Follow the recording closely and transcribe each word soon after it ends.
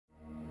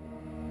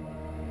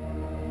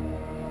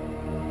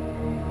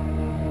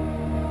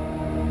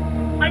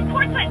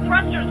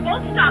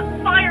won't stop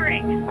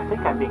firing. I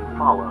think I'm being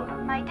followed.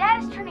 My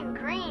dad is turning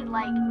green,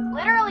 like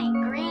literally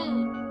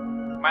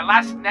green. My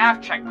last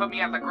nav check put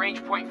me at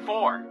Lagrange point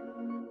 4.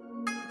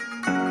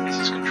 This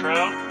is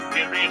Control.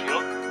 Be radio.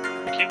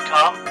 Keep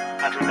calm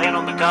and remain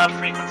on the guard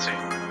frequency.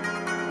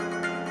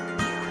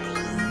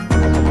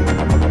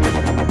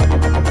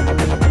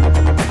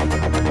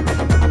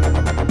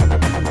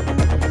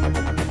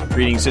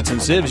 Greetings, Sits and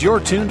Sibs.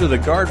 You're tuned to the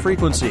guard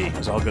frequency.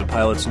 As all good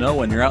pilots know,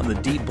 when you're out in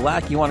the deep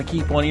black, you want to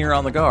keep one ear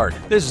on the guard.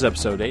 This is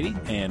episode 80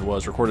 and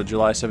was recorded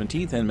July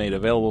 17th and made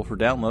available for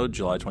download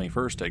July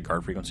 21st at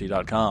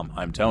guardfrequency.com.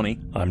 I'm Tony.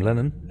 I'm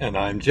Lennon. And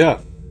I'm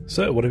Jeff.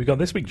 So, what have we got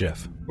this week,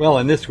 Jeff? Well,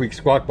 in this week's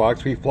Squawk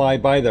Box, we fly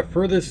by the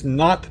furthest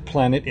not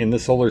planet in the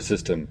solar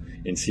system.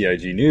 In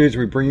CIG News,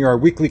 we bring you our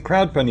weekly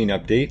crowdfunding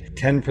update,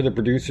 10 for the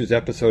Producers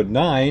Episode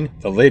 9,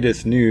 the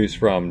latest news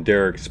from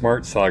Derek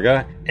Smart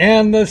Saga,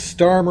 and the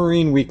Star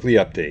Marine Weekly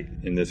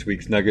Update. In this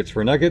week's Nuggets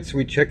for Nuggets,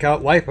 we check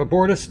out life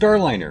aboard a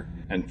Starliner.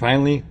 And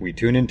finally, we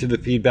tune into the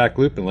feedback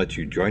loop and let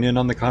you join in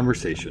on the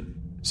conversation.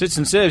 Sits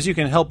and Sibs, you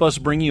can help us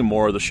bring you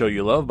more of the show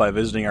you love by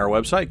visiting our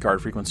website,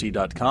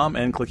 guardfrequency.com,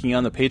 and clicking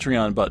on the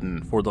Patreon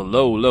button. For the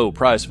low, low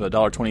price of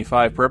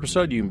 $1.25 per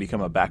episode, you can become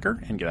a backer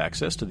and get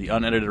access to the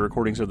unedited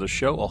recordings of the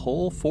show a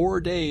whole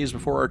 4 days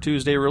before our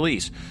Tuesday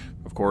release.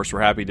 Of course, we're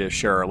happy to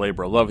share our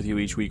labor of love with you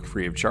each week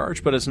free of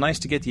charge, but it's nice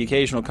to get the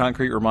occasional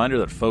concrete reminder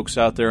that folks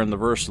out there in the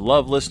verse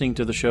love listening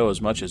to the show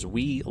as much as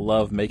we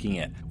love making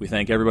it. We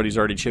thank everybody who's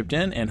already chipped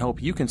in and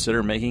hope you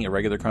consider making a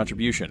regular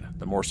contribution.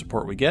 The more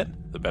support we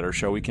get, the better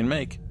show we can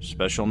make.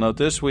 Special note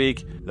this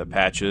week, the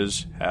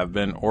patches have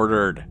been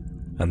ordered.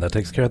 And that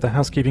takes care of the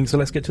housekeeping, so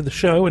let's get to the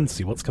show and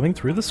see what's coming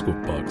through the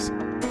Squawk Box.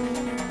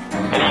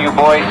 Any of you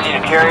boys seen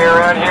a carrier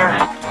around here?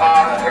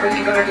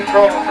 Everything's under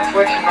control.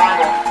 Situation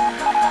normal.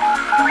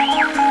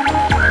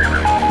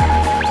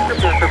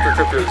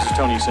 This is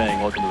Tony saying,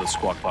 welcome to the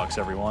Squawk Box,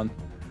 everyone.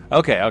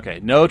 Okay.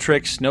 No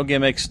tricks, no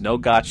gimmicks, no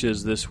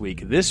gotchas this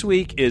week. This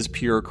week is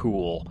pure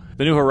cool.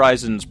 The New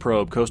Horizons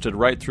probe coasted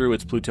right through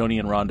its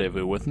Plutonian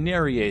rendezvous with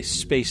nary a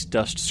space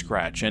dust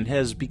scratch and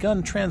has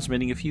begun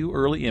transmitting a few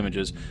early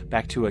images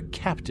back to a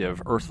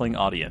captive Earthling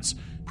audience.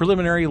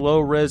 Preliminary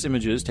low-res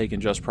images taken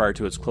just prior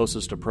to its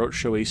closest approach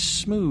show a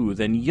smooth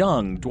and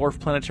young dwarf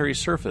planetary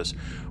surface,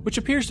 which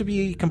appears to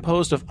be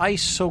composed of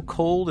ice so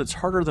cold it's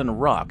harder than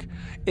rock.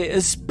 It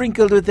is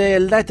sprinkled with a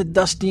light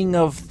dusting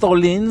of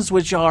tholins,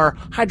 which are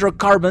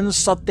hydrocarbons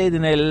sautéed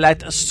in a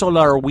light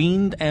solar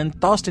wind and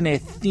tossed in a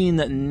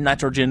thin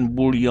nitrogen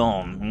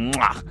bouillon.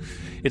 Mwah!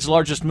 Its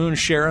largest moon,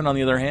 Charon, on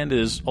the other hand,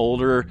 is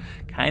older,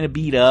 kind of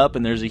beat up,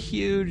 and there's a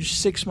huge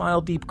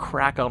 6-mile-deep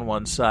crack on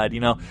one side. You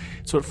know,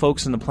 it's what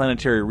folks in the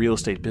planetary real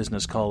estate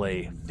business call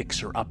a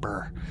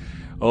fixer-upper.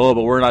 Oh,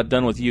 but we're not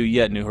done with you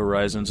yet, New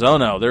Horizons. Oh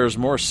no, there's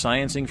more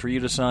sciencing for you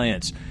to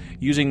science.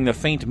 Using the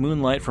faint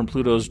moonlight from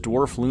Pluto's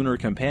dwarf lunar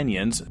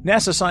companions,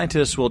 NASA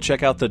scientists will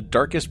check out the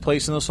darkest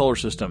place in the solar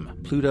system,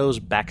 Pluto's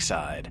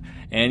backside.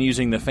 And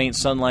using the faint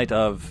sunlight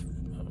of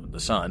the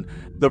sun,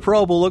 the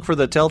probe will look for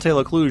the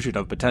telltale occlusion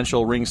of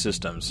potential ring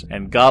systems.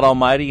 And God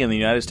Almighty and the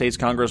United States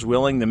Congress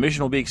willing, the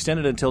mission will be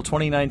extended until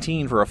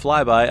 2019 for a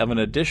flyby of an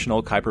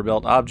additional Kuiper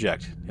Belt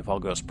object. If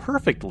all goes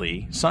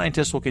perfectly,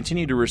 scientists will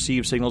continue to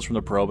receive signals from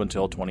the probe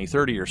until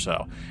 2030 or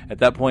so. At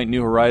that point,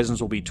 New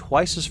Horizons will be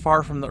twice as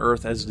far from the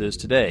Earth as it is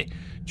today,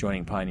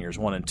 joining Pioneers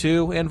 1 and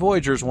 2 and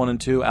Voyagers 1 and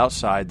 2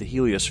 outside the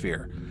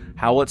heliosphere.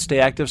 How will it stay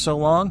active so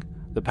long?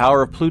 The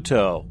power of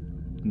Pluto.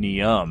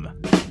 Neum.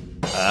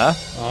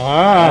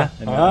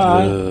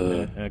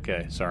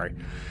 Okay, sorry.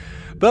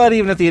 But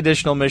even if the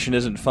additional mission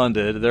isn't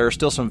funded, there are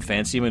still some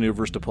fancy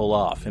maneuvers to pull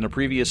off. In a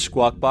previous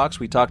Squawk Box,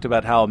 we talked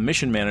about how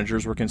mission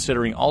managers were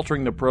considering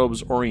altering the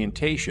probe's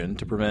orientation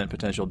to prevent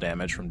potential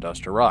damage from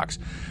dust or rocks.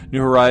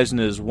 New Horizon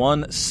is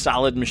one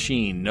solid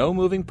machine. No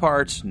moving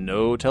parts,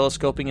 no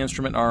telescoping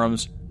instrument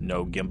arms,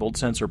 no gimbaled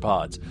sensor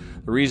pods.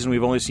 The reason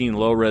we've only seen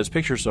low-res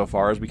pictures so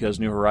far is because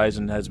New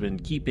Horizon has been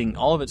keeping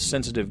all of its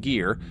sensitive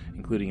gear,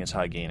 including its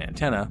high-gain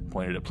antenna,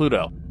 pointed at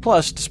Pluto.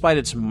 Plus, despite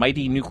its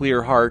mighty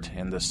nuclear heart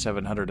and the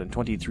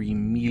 $723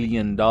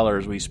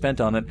 million we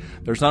spent on it,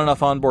 there's not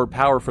enough onboard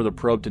power for the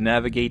probe to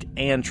navigate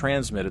and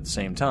transmit at the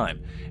same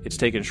time. It's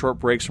taken short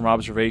breaks from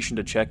observation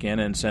to check in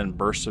and send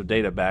bursts of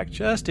data back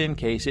just in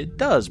case it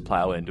does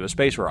plow into a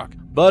space rock.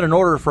 But in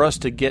order for us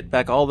to get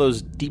back all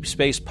those deep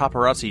space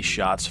paparazzi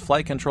shots,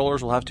 flight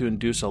controllers will have to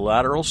induce a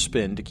lateral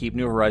spin to keep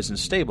New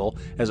Horizons stable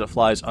as it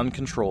flies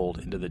uncontrolled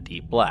into the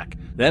deep black.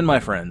 Then, my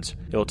friends,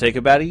 it will take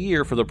about a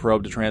year for the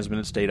probe to transmit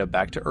its data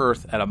back to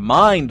Earth at a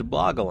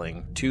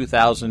mind-boggling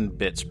 2,000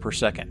 bits per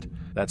second.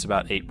 That's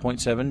about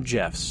 8.7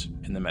 Jeffs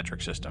in the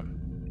metric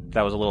system.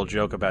 That was a little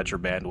joke about your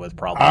bandwidth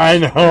problems. I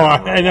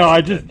know.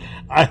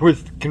 I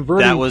was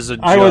converting. That was a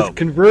joke. I was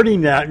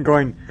converting that and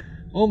going,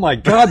 oh my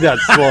God,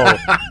 that's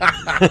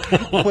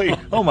slow. Wait,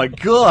 oh my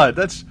God,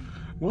 that's...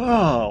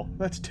 Wow,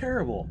 that's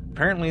terrible.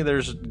 Apparently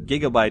there's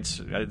gigabytes,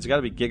 it's got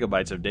to be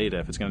gigabytes of data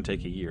if it's going to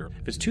take a year.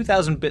 If it's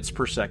 2,000 bits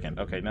per second,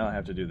 okay, now I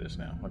have to do this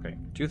now. Okay,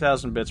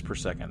 2,000 bits per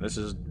second. This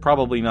is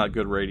probably not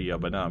good radio,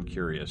 but now I'm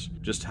curious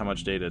just how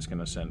much data it's going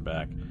to send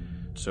back.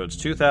 So it's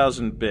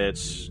 2,000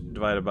 bits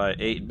divided by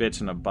 8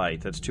 bits in a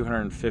byte. That's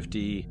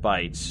 250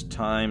 bytes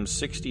times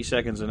 60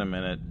 seconds in a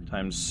minute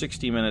times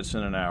 60 minutes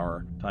in an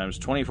hour times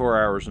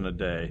 24 hours in a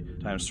day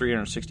times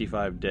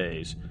 365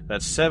 days.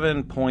 That's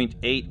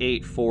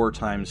 7.884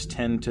 times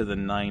 10 to the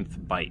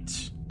 9th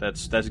bytes.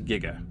 That's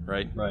giga,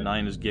 right?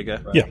 9 is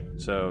giga? Right. Yeah.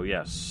 So,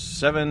 yes,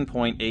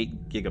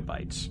 7.8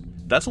 gigabytes.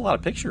 That's a lot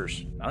of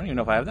pictures. I don't even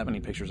know if I have that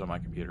many pictures on my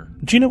computer.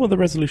 Do you know what the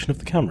resolution of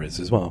the camera is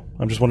as well?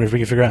 I'm just wondering if we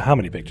can figure out how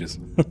many pictures.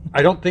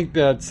 I don't think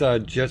that's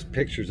just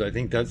pictures. I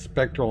think that's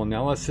spectral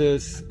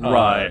analysis,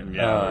 Right,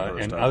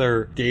 and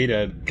other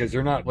data, because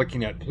they're not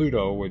looking at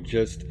Pluto with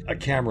just a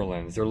camera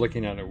lens. They're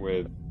looking at it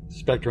with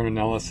spectral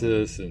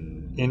analysis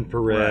and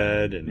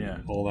infrared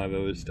and all that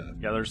other stuff.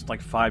 Yeah, there's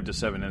like 5 to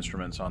 7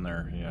 instruments on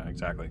there. Yeah,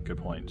 exactly. Good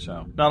point.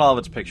 So, not all of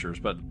it's pictures,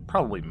 but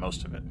probably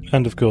most of it.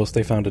 And of course,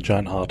 they found a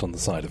giant heart on the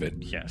side of it.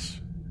 Yes.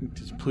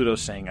 It's Pluto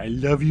saying, I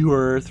love you,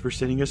 Earth, for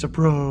sending us a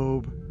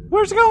probe.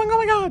 Where's it going? Oh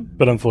my god!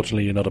 But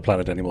unfortunately, you're not a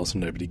planet anymore, so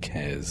nobody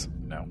cares.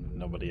 No,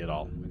 nobody at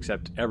all.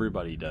 Except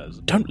everybody does.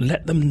 Don't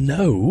let them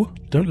know.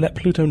 Don't let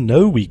Pluto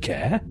know we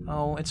care.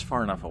 Oh, it's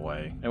far enough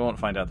away. They won't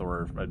find out that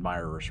we're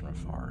admirers from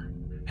afar.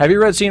 Have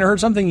you read, seen, or heard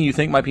something you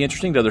think might be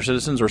interesting to other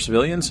citizens or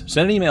civilians?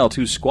 Send an email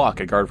to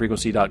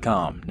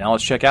squawk@guardfrequency.com. Now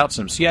let's check out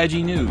some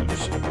CIG news.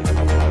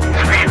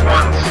 Speed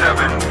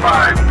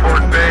 175,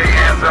 Port Bay,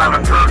 hands on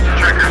approach,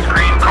 trigger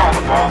screen, call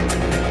the ball.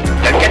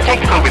 Don't get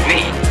technical with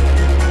me.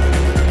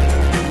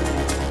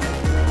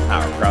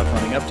 Our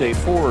crowdfunding update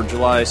for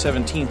July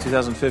 17,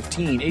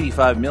 2015,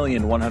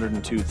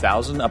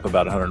 85,102,000, up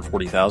about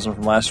 140,000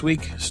 from last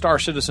week. Star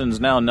Citizens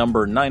now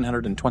number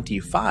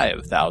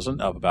 925,000,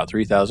 up about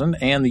 3,000.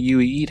 And the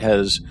UE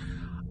has,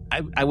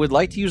 I would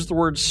like to use the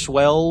word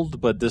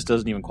swelled, but this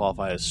doesn't even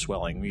qualify as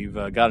swelling. We've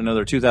got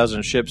another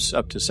 2,000 ships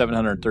up to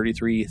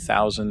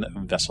 733,000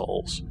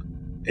 vessels.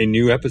 A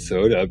new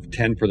episode of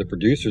 10 for the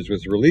Producers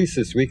was released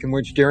this week, in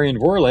which Darian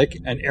Vorlik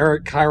and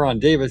Eric Chiron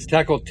Davis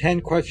tackled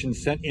 10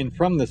 questions sent in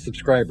from the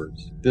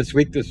subscribers. This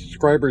week, the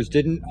subscribers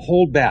didn't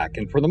hold back,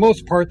 and for the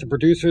most part, the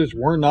producers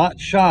were not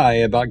shy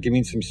about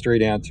giving some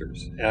straight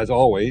answers. As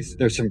always,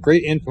 there's some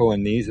great info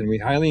in these, and we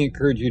highly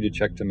encourage you to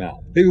check them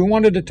out. But we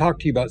wanted to talk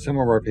to you about some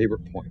of our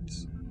favorite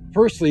points.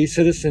 Firstly,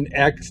 Citizen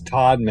X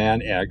Todd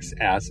Man X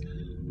asks,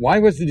 why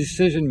was the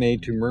decision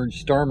made to merge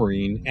Star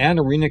Marine and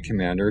Arena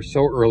Commander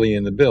so early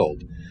in the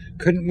build?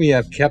 Couldn't we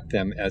have kept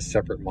them as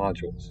separate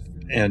modules?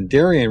 And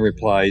Darian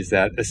replies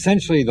that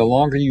essentially the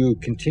longer you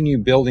continue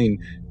building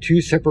two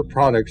separate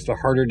products, the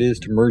harder it is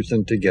to merge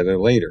them together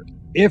later.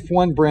 If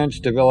one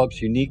branch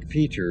develops unique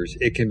features,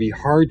 it can be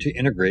hard to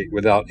integrate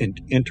without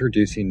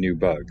introducing new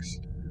bugs.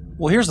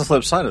 Well, here's the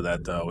flip side of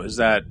that, though, is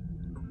that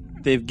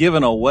they've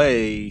given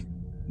away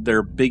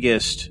their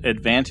biggest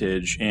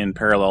advantage in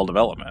parallel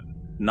development,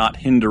 not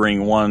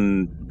hindering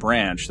one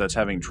branch that's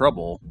having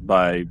trouble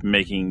by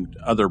making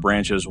other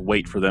branches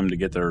wait for them to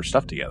get their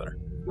stuff together.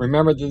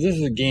 Remember that this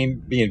is a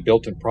game being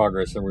built in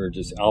progress and we're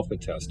just alpha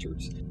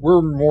testers.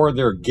 We're more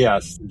their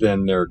guest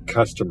than their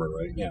customer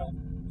right now.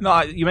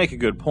 No, you make a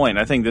good point.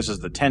 I think this is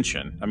the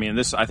tension. I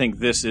mean, I think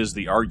this is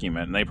the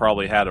argument, and they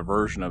probably had a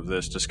version of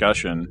this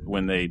discussion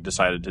when they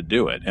decided to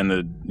do it. And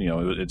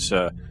it's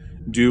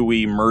do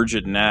we merge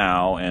it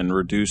now and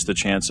reduce the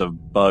chance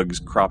of bugs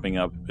cropping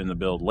up in the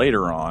build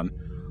later on?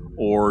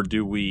 Or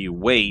do we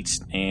wait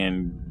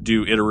and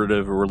do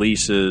iterative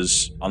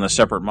releases on the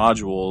separate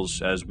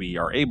modules as we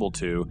are able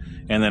to,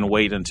 and then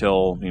wait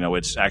until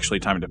it's actually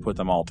time to put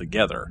them all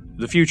together?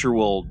 The future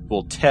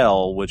will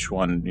tell which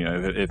one,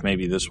 if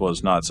maybe this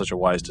was not such a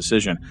wise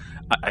decision.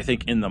 I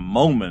think in the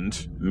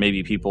moment,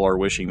 maybe people are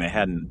wishing they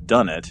hadn't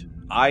done it.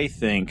 I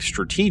think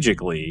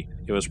strategically,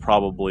 it was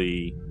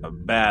probably a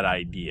bad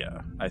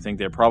idea. I think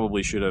they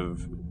probably should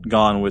have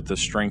gone with the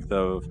strength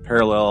of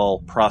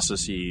parallel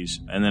processes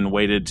and then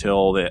waited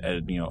till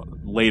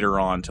later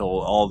on till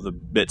all the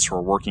bits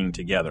were working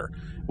together.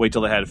 Wait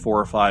till they had 4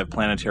 or 5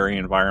 planetary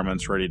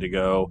environments ready to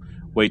go.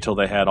 Wait till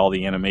they had all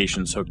the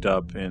animations hooked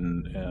up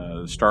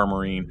in Star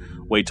Marine.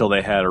 Wait till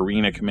they had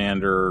Arena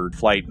Commander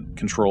flight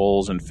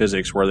controls and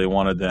physics where they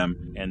wanted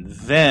them. And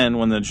then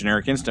when the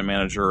generic Instant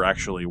Manager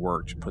actually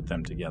worked, put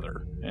them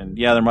together. And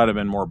yeah, there might have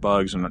been more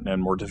bugs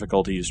and more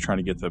difficulties trying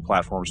to get the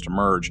platforms to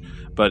merge.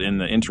 But in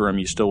the interim,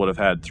 you still would have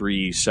had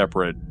 3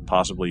 separate,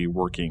 possibly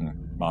working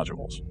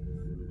modules.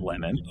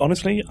 Lennon?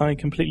 Honestly, I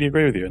completely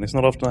agree with you, and it's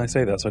not often I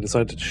say that, so I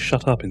decided to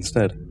shut up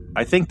instead.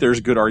 I think there's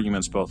good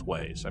arguments both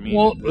ways. I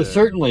mean,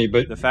 certainly,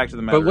 but the fact of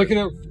the matter.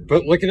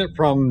 But look at it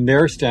from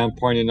their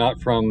standpoint, and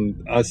not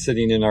from us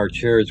sitting in our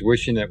chairs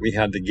wishing that we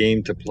had the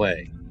game to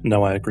play.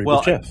 No, I agree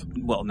with Jeff.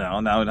 No,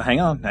 hang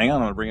on. I'm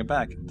going to bring it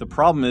back. The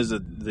problem is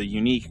that the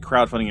unique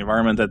crowdfunding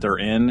environment that they're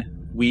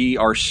in, we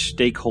are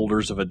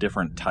stakeholders of a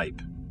different type.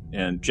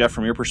 And Jeff,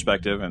 from your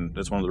perspective, and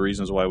that's one of the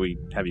reasons why we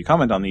have you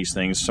comment on these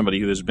things, somebody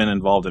who has been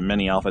involved in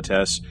many alpha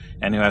tests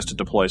and who has to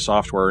deploy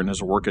software in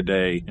his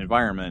workaday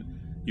environment,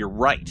 you're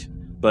right.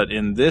 But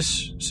in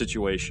this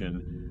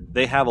situation,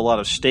 they have a lot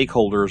of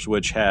stakeholders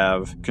which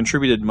have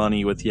contributed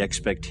money with the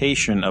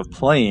expectation of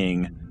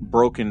playing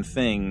broken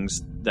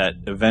things that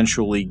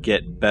eventually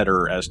get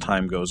better as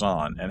time goes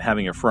on, and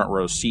having a front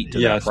row seat to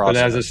that process.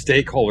 Yes, but as a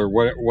stakeholder,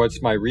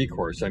 what's my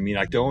recourse? I mean,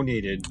 I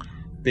donated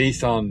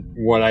based on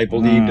what I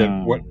believed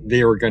of what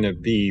they were going to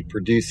be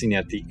producing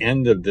at the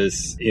end of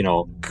this,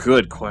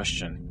 Good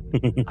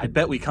question. I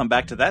bet we come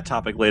back to that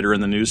topic later in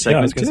the news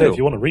segment, I was going to say, if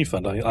you want a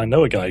refund, I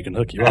know a guy who can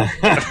hook you up.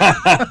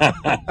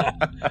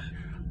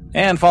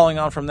 And following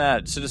on from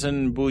that,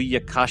 Citizen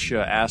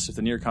Buyakasha asks if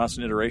the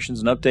near-constant iterations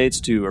and updates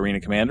to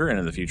Arena Commander and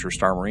in the future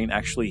Star Marine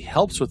actually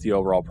helps with the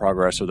overall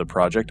progress of the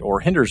project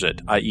or hinders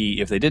it, i.e.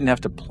 if they didn't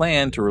have to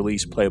plan to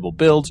release playable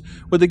builds,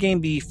 would the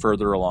game be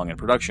further along in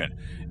production?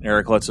 And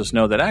Eric lets us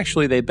know that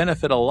actually they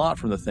benefit a lot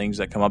from the things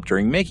that come up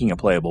during making a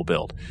playable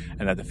build,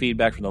 and that the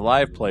feedback from the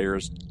live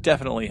players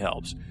definitely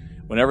helps.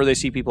 Whenever they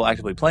see people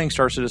actively playing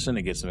Star Citizen,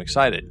 it gets them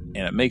excited,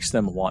 and it makes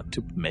them want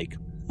to make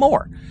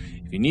more.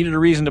 If you needed a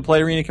reason to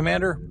play Arena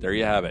Commander, there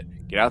you have it.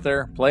 Get out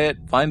there, play it,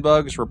 find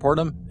bugs, report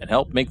them, and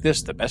help make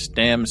this the best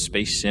damn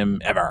space sim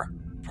ever.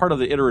 Part of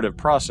the iterative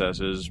process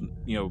is,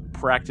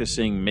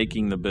 practicing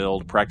making the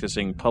build,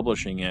 practicing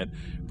publishing it,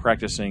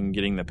 practicing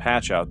getting the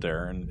patch out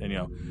there.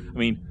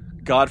 And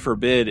God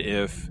forbid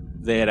if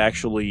they had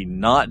actually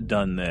not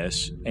done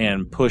this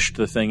and pushed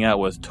the thing out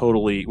with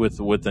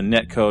the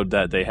net code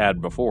that they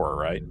had before,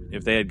 right?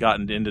 If they had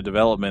gotten into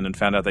development and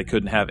found out they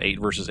couldn't have 8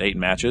 versus 8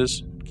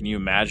 matches, can you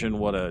imagine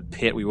what a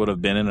pit we would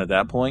have been in at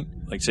that point?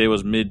 Like, say it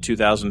was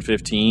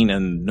mid-2015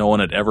 and no one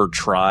had ever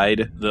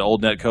tried the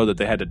old net code that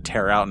they had to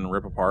tear out and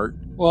rip apart?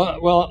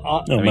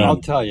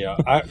 I'll tell you.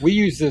 We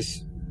use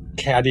this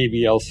CAD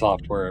AVL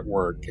software at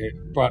work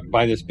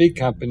by this big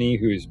company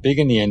who's big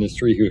in the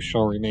industry, who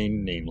shall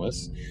remain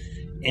nameless.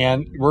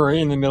 And we're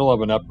in the middle of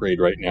an upgrade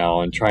right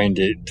now and trying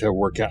to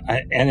work out.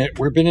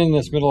 We've been in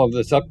this middle of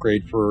this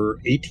upgrade for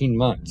 18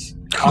 months.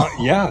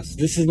 Yes,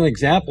 this is an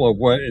example of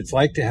what it's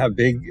like to have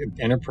big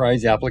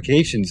enterprise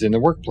applications in the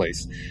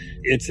workplace.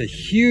 It's a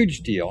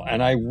huge deal,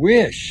 and I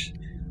wish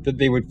that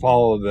they would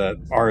follow the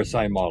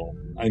RSI model.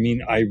 I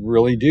mean, I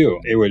really do.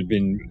 It would have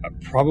been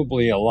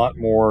probably a lot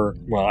more,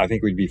 I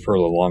think we'd be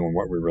further along than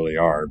what we really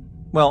are.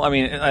 Well,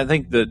 I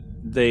think that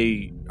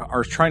they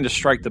are trying to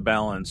strike the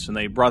balance, and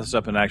they brought this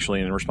up in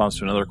response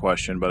to another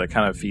question, but it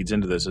kind of feeds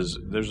into this, is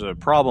there's a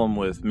problem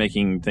with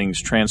making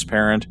things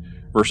transparent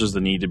versus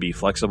the need to be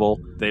flexible.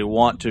 They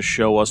want to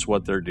show us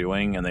what they're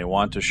doing, and they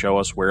want to show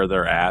us where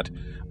they're at,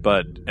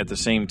 but at the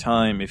same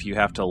time, if you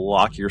have to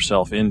lock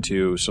yourself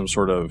into some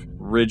sort of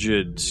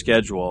rigid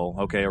schedule,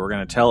 okay, we're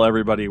going to tell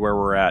everybody where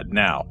we're at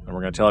now, and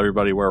we're going to tell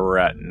everybody where we're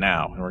at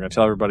now, and we're going to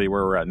tell everybody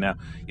where we're at now.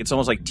 It's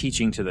almost like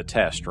teaching to the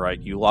test, right?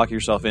 You lock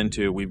yourself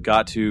into, we've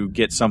got to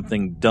get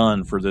something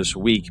done for this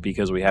week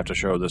because we have to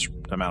show this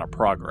amount of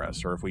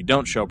progress, or if we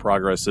don't show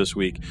progress this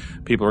week,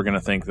 people are going to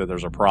think that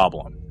there's a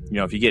problem.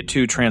 If you get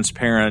too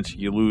transparent,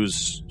 you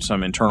lose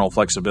some internal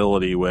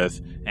flexibility with,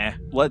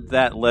 let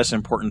that less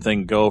important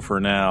thing go for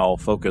now,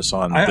 focus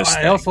on this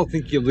thing. I also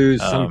think you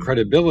lose some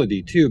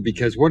credibility, too,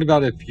 because what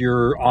about if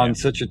you're on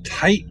such a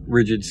tight,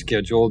 rigid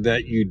schedule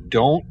that you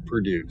don't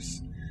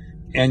produce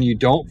and you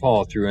don't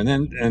follow through? And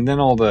then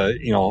all the,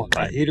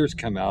 haters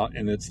come out,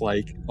 and it's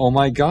like, oh,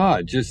 my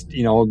God, just,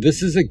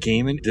 this is a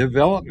game in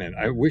development.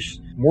 I wish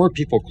more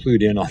people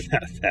clued in on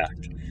that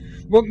fact.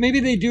 Well, maybe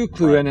they do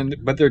clue in,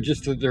 but they're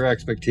just their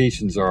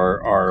expectations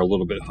are a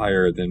little bit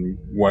higher than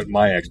what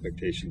my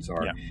expectations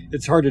are. Yeah.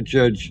 It's hard to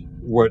judge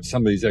what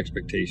somebody's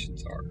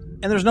expectations are.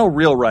 And there's no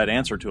real right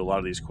answer to a lot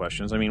of these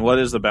questions. What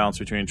is the balance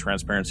between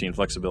transparency and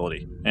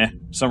flexibility?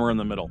 Somewhere in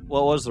the middle.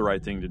 What was the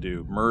right thing to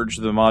do? Merge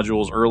the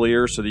modules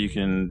earlier so that you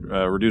can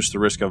reduce the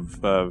risk of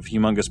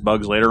humongous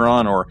bugs later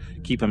on, or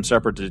keep them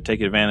separate to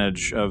take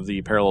advantage of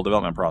the parallel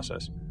development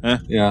process?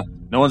 Yeah.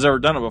 No one's ever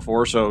done it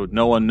before, so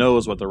no one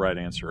knows what the right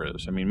answer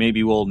is.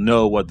 Maybe we'll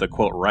know what the,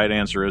 quote, right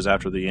answer is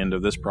after the end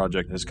of this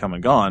project has come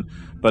and gone,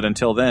 but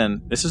until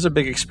then, this is a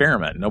big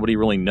experiment. Nobody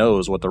really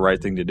knows what the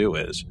right thing to do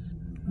is.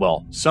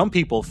 Well, some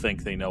people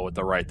think they know what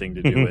the right thing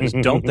to do is,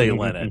 don't they,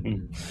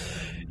 Lennon?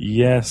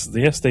 Yes,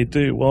 they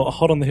do. Well,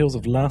 hot on the heels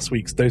of last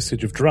week's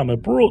dosage of drama,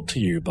 brought to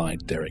you by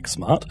Derek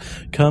Smart,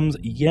 comes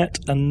yet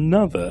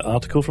another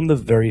article from the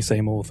very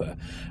same author.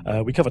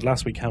 We covered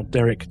last week how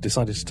Derek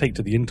decided to take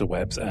to the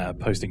interwebs,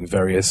 posting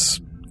various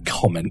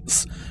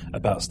comments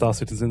about Star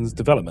Citizen's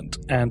development,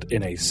 and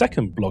in a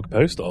second blog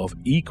post of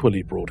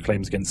equally broad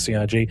claims against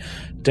CIG,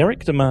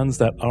 Derek demands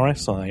that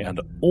RSI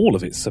and all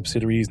of its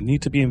subsidiaries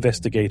need to be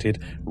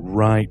investigated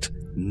right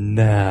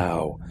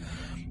now.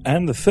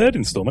 And the third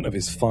installment of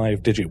his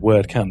 5-digit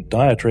word count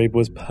diatribe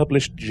was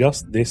published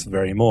just this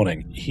very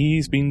morning.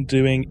 He's been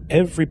doing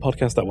every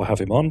podcast that will have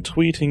him on,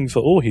 tweeting for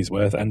all he's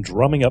worth, and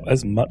drumming up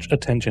as much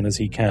attention as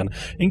he can,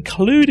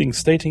 including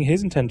stating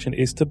his intention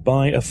is to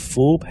buy a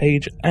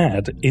full-page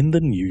ad in the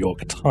New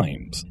York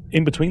Times.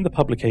 In between the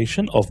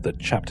publication of the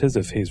chapters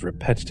of his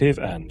repetitive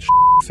and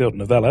filled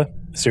novella,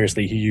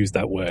 seriously, he used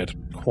that word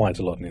quite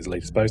a lot in his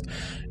latest post,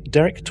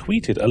 Derek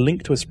tweeted a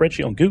link to a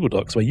spreadsheet on Google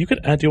Docs where you could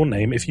add your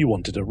name if you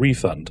wanted a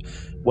refund.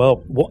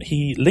 Well, what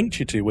he linked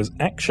you to was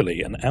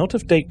actually an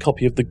out-of-date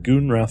copy of the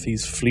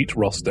Goonrathi's fleet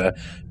roster,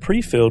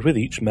 pre-filled with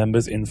each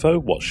member's info,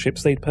 what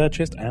ships they'd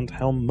purchased, and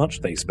how much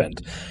they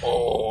spent.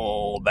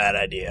 Oh, bad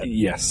idea.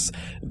 Yes.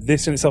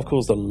 This in itself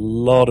caused a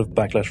lot of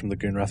backlash from the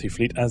Goonrathi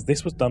fleet, as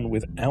this was done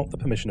without the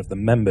permission of the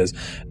members,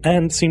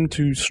 and seemed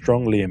to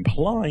strongly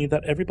imply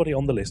that everybody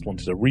on the list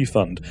wanted a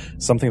refund,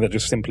 something that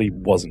just simply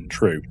wasn't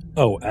true.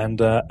 Oh,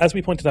 and as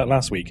we pointed out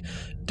last week,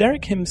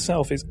 Derek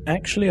himself is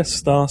actually a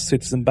Star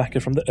Citizen backer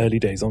from the early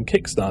days on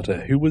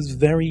Kickstarter, who was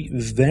very,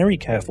 very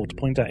careful to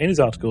point out in his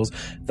articles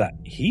that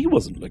he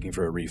wasn't looking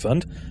for a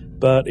refund,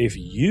 but if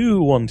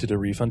you wanted a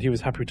refund, he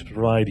was happy to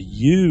provide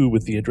you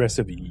with the address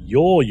of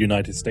your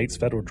United States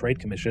Federal Trade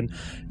Commission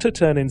to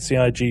turn in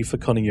CIG for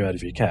conning you out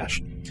of your cash.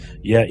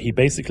 Yeah, he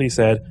basically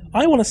said,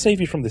 I want to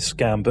save you from this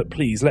scam, but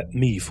please let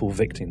me fall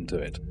victim to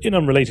it. In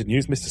unrelated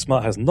news, Mr.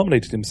 Smart has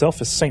nominated himself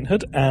for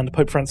sainthood, and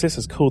Pope Francis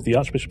has called the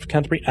Archbishop of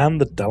Canterbury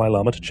and the Dalai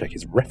Lama to check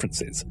his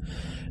references.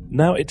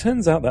 Now, it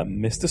turns out that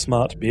Mr.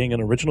 Smart, being an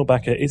original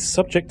backer, is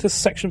subject to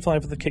Section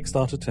 5 of the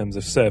Kickstarter Terms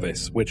of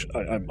Service, which,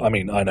 I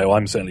mean, I know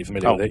I'm certainly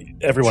familiar with it.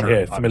 Everyone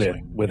here is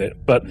familiar with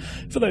it. But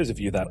for those of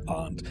you that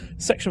aren't,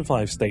 Section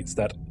 5 states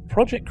that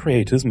project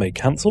creators may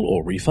cancel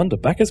or refund a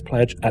backer's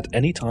pledge at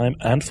any time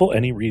and for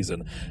any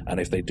reason, and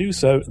if they do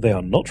so, they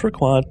are not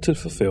required to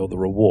fulfill the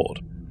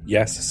reward.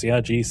 Yes,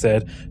 CIG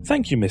said,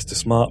 thank you, Mr.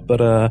 Smart,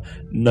 but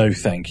no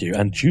thank you,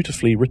 and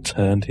dutifully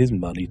returned his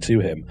money to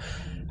him.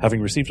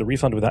 Having received a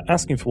refund without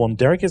asking for one,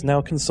 Derek is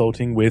now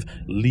consulting with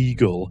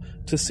legal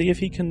to see if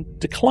he can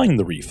decline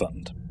the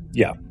refund.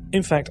 Yeah.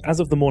 In fact, as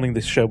of the morning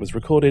this show was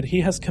recorded, he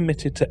has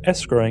committed to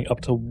escrowing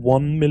up to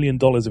 $1 million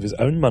of his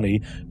own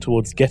money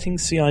towards getting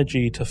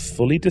CIG to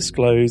fully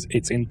disclose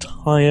its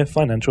entire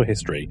financial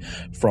history,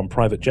 from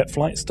private jet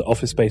flights to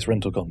office space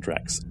rental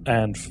contracts.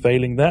 And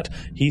failing that,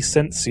 he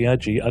sent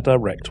CIG a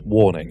direct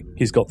warning.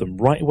 He's got them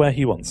right where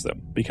he wants them,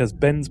 because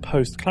Ben's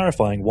post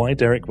clarifying why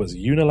Derek was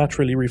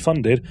unilaterally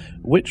refunded,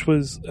 which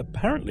was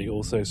apparently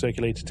also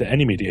circulated to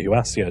any media who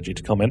asked CIG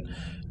to comment,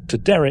 to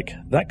Derek,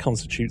 that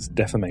constitutes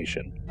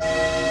defamation.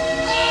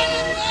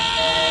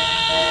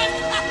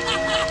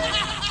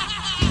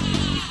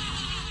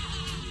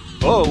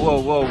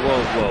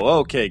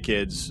 Whoa. Okay,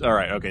 kids. All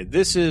right, okay.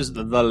 This is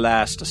the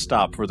last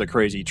stop for the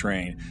crazy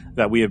train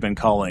that we have been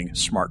calling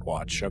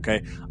Smartwatch,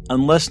 okay?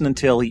 Unless and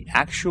until he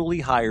actually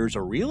hires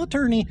a real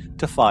attorney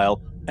to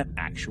file an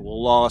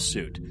actual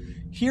lawsuit.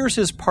 Here's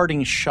his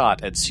parting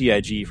shot at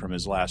CIG from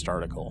his last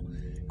article.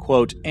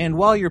 Quote, and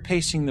while you're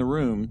pacing the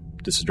room,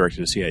 this is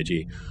directed to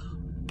CIG,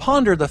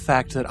 ponder the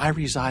fact that I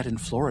reside in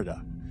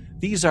Florida.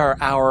 These are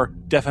our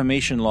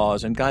defamation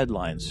laws and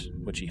guidelines,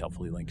 which he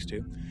helpfully links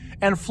to.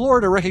 And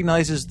Florida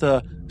recognizes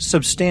the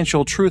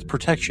substantial truth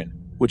protection,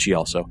 which he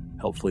also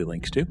helpfully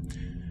links to.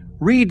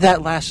 Read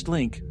that last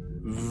link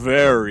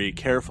very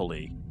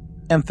carefully.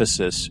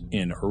 Emphasis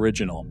in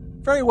original.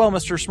 Very well,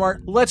 Mr.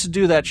 Smart. Let's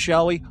do that,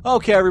 shall we?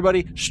 Okay,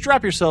 everybody,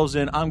 strap yourselves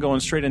in. I'm going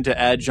straight into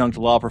adjunct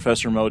law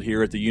professor mode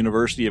here at the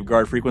University of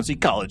Guard Frequency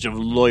College of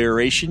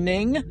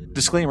Lawyerationing.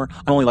 Disclaimer,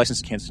 I'm only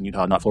licensed in Kansas and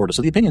Utah, not Florida,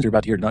 so the opinions you're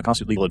about to hear do not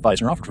constitute legal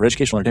advice and are offered for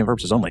educational and entertainment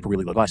purposes only. For real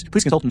legal advice,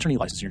 please consult an attorney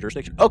licensed in your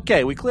jurisdiction.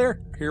 Okay, we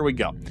clear? Here we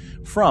go.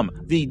 From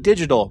the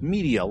Digital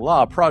Media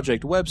Law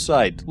Project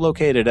website,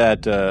 located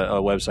at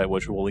a website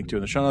which we'll link to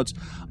in the show notes.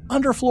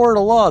 Under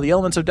Florida law, the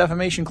elements of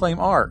defamation claim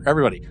are,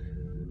 everybody,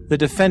 the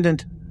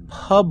defendant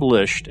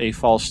published a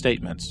false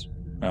statement,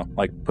 well,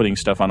 like putting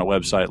stuff on a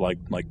website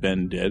like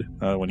Ben did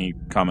when he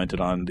commented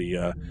on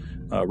the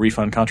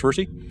refund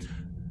controversy.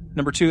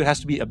 Number 2, it has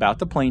to be about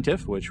the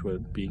plaintiff, which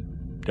would be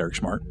Derek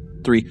Smart.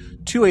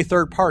 3, to a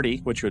third party,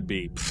 which would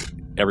be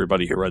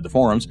everybody who read the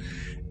forums,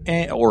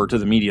 or to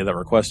the media that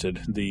requested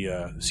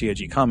the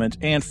CIG comment.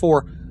 And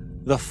 4,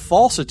 the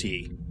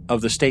falsity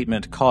of the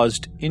statement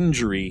caused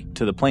injury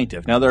to the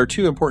plaintiff. Now, there are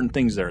 2 important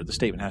things there. The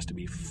statement has to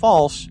be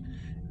false,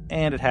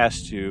 and it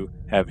has to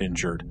have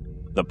injured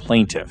the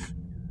plaintiff.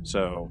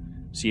 So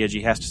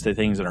CIG has to say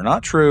things that are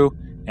not true,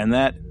 and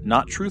that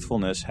not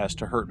truthfulness has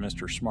to hurt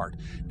Mr. Smart.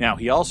 Now,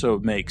 he also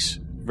makes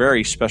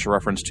very special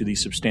reference to the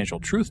substantial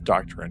truth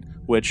doctrine,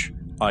 which,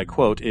 I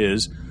quote,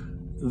 is,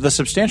 the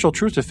substantial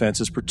truth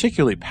defense is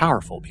particularly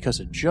powerful because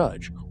a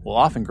judge will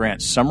often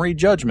grant summary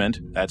judgment,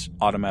 that's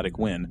automatic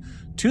win,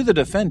 to the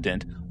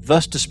defendant,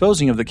 thus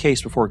disposing of the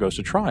case before it goes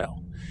to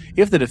trial.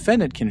 If the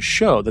defendant can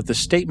show that the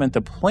statement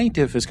the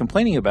plaintiff is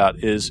complaining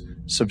about is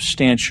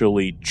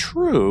substantially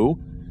true,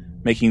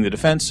 making the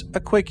defense a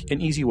quick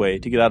and easy way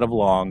to get out of a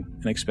long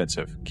and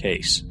expensive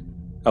case.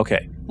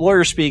 Okay,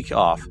 lawyer speak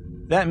off.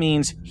 That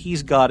means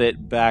he's got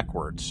it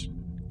backwards.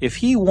 If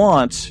he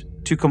wants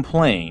to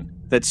complain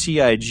that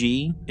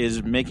CIG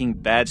is making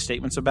bad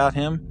statements about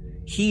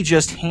him, he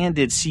just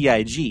handed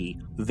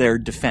CIG their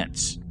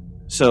defense.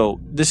 So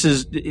this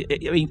is,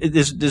 I mean,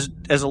 this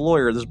as a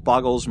lawyer, this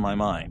boggles my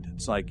mind.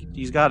 It's like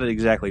he's got it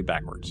exactly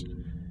backwards.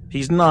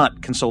 He's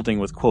not consulting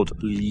with, quote,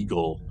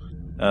 legal.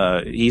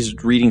 He's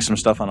reading some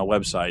stuff on a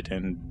website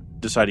and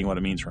deciding what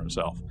it means for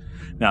himself.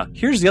 Now,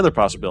 here's the other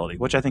possibility,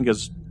 which I think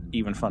is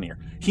even funnier.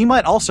 He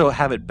might also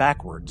have it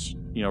backwards.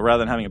 Rather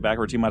than having it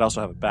backwards, he might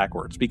also have it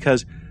backwards,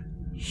 because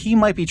he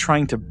might be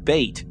trying to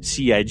bait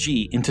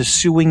CIG into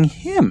suing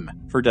him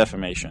for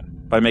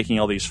defamation by making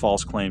all these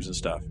false claims and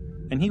stuff.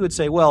 And he would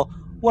say, well,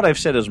 what I've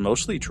said is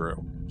mostly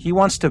true. He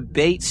wants to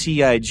bait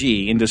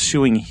CIG into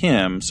suing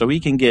him so he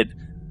can get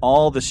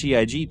all the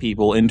CIG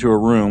people into a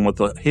room with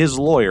his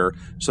lawyer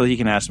so he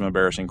can ask them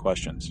embarrassing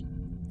questions.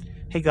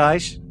 Hey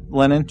guys,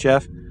 Lennon,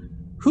 Jeff,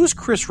 who's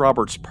Chris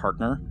Roberts'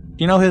 partner? Do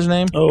you know his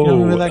name? Oh, you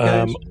know who that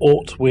guy is?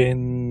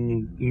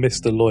 Ortwin,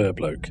 Mr. Lawyer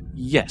Bloke.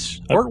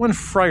 Yes, Ortwin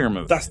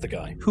Fryermuth. That's the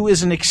guy. Who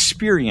is an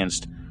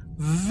experienced,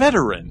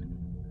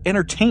 veteran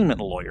entertainment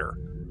lawyer.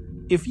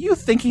 If you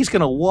think he's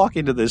going to walk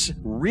into this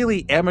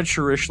really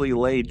amateurishly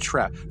laid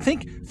trap,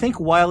 think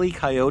Wile E.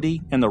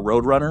 Coyote and the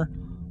Roadrunner.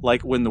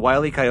 Like when the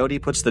Wile E. Coyote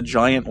puts the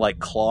giant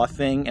claw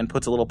thing and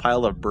puts a little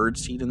pile of bird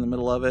seed in the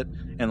middle of it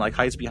and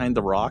hides behind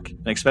the rock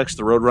and expects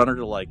the Roadrunner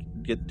to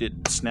get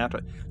it snapped.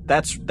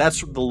 That's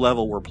the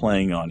level we're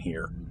playing on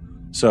here.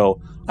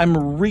 So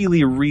I'm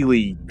really,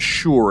 really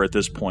sure at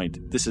this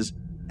point this is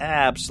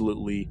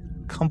absolutely,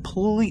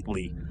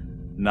 completely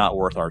not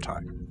worth our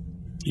time.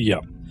 Yeah.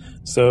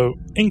 So,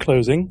 in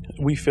closing,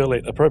 we feel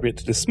it appropriate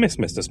to dismiss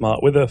Mr.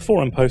 Smart with a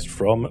forum post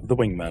from the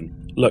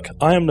Wingman. Look,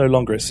 I am no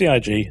longer at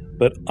CIG,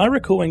 but I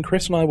recall when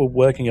Chris and I were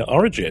working at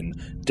Origin,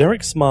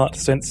 Derek Smart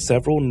sent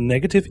several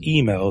negative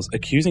emails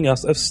accusing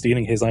us of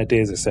stealing his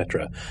ideas,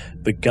 etc.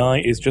 The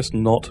guy is just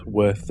not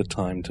worth the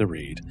time to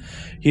read.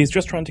 He is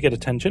just trying to get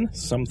attention,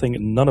 something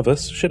none of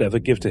us should ever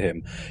give to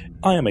him.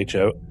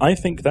 IMHO, I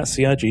think that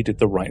CIG did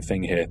the right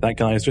thing here. That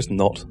guy is just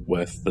not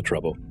worth the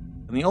trouble.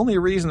 And the only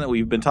reason that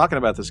we've been talking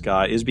about this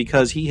guy is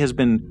because he has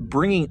been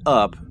bringing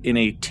up in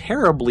a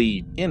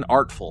terribly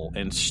inartful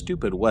and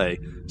stupid way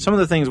some of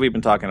the things we've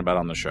been talking about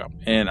on the show.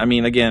 And I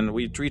mean, again,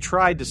 we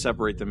tried to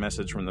separate the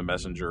message from the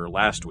messenger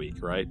last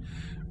week, right?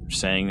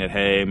 Saying that,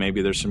 hey,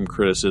 maybe there's some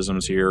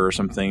criticisms here or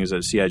some things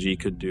that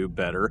CIG could do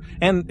better.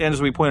 And as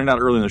we pointed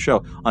out earlier in the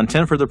show, on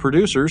 10 for the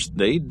Producers,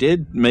 they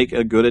did make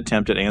a good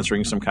attempt at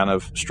answering some kind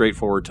of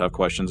straightforward, tough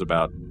questions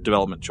about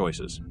development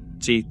choices.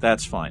 See,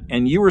 that's fine.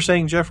 And you were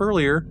saying, Jeff,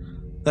 earlier,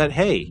 that,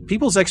 hey,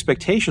 people's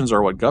expectations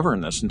are what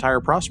govern this entire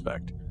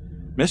prospect.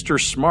 Mr.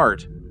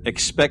 Smart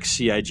expects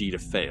CIG to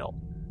fail.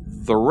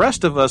 The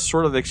rest of us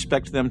sort of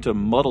expect them to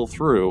muddle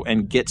through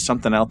and get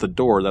something out the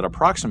door that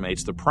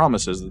approximates the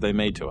promises that they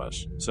made to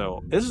us.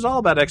 So this is all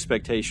about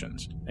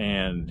expectations.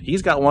 And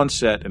he's got one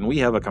set and we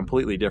have a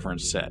completely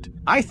different set.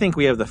 I think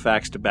we have the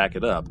facts to back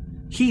it up.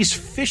 He's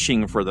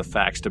fishing for the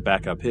facts to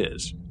back up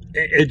his.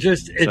 It's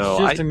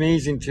just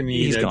amazing to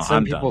me that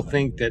some people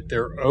think that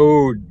they're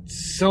owed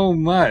so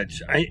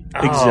much.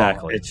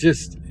 Exactly. It's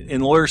just,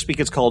 in lawyer speak,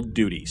 it's called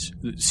duties.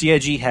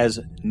 CIG has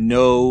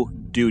no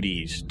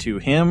duties to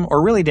him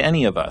or really to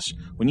any of us.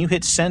 When you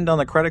hit send on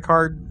the credit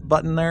card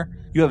button there,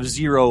 you have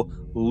zero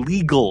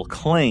legal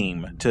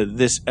claim to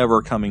this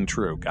ever coming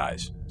true,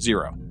 guys.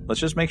 Zero.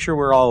 Let's just make sure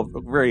we're all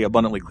very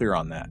abundantly clear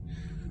on that.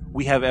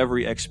 We have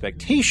every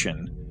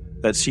expectation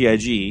that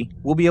CIG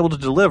will be able to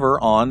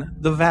deliver on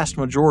the vast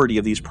majority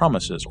of these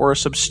promises, or a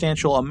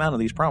substantial amount of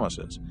these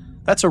promises.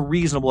 That's a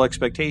reasonable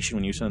expectation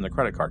when you send in the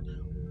credit card.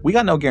 We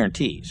got no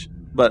guarantees,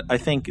 but I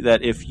think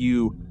that if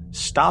you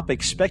stop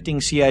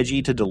expecting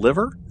CIG to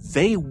deliver,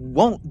 they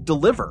won't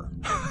deliver.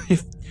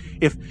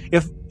 If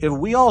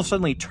we all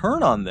suddenly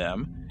turn on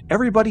them,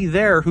 everybody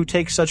there who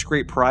takes such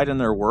great pride in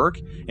their work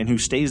and who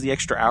stays the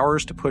extra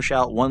hours to push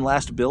out one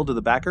last build to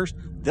the backers,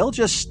 they'll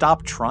just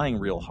stop trying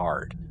real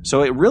hard.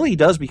 So it really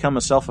does become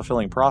a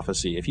self-fulfilling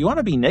prophecy. If you want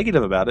to be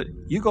negative about it,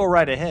 you go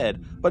right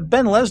ahead. But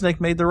Ben Lesnick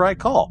made the right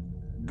call.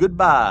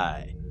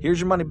 Goodbye. Here's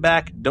your money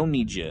back. Don't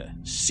need you.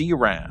 See you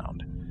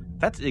around.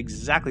 That's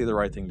exactly the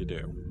right thing to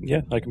do.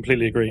 Yeah, I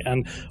completely agree.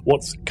 And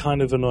what's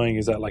kind of annoying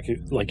is that, like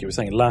you were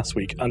saying last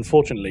week,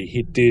 unfortunately,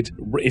 he did,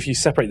 if you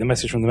separate the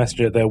message from the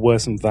messenger, there were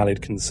some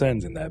valid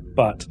concerns in there.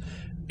 But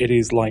it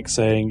is like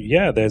saying,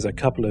 yeah, there's a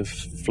couple of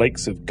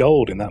flakes of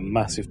gold in that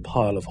massive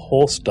pile of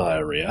horse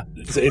diarrhea.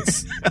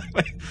 It's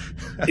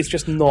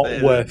just not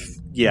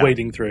worth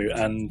wading through,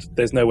 and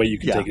there's no way you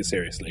can take it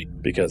seriously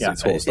because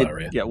it's horse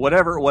diarrhea. Yeah,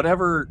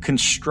 whatever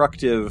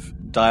constructive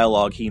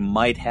dialogue he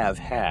might have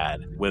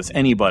had with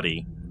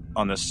anybody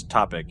on this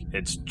topic,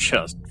 it's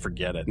just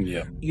forget it.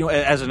 Yeah. You know,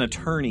 as an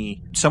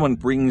attorney, someone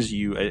brings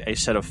you a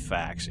set of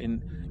facts,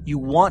 and you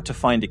want to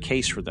find a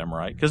case for them,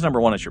 right? Because number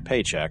one, it's your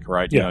paycheck,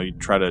 right? Yeah. You know, you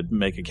try to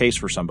make a case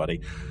for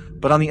somebody.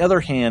 But on the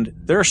other hand,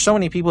 there are so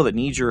many people that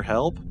need your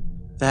help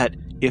that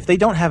if they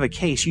don't have a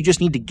case, you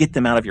just need to get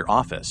them out of your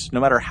office. No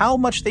matter how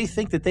much they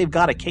think that they've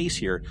got a case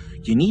here,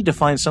 you need to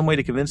find some way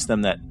to convince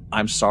them that,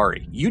 I'm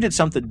sorry, you did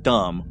something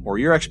dumb, or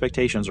your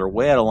expectations are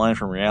way out of line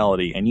from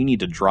reality, and you need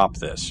to drop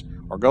this.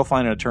 Or go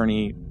find an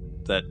attorney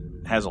that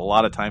has a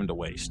lot of time to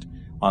waste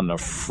on a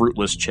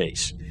fruitless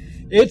chase.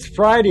 It's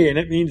Friday, and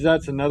it means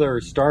that's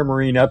another Star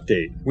Marine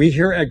update. We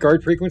here at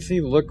Guard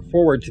Frequency look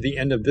forward to the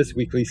end of this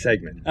weekly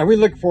segment, and we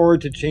look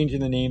forward to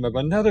changing the name of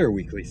another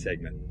weekly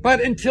segment.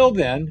 But until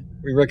then,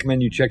 we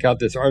recommend you check out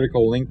this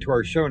article linked to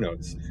our show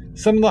notes.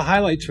 Some of the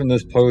highlights from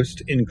this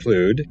post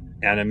include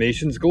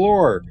animations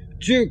galore,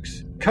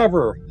 jukes,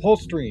 cover,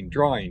 holstering,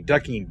 drawing,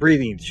 ducking,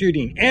 breathing,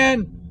 shooting,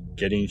 and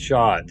getting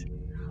shot.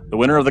 The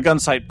winner of the gun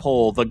sight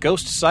poll, the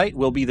Ghost Sight,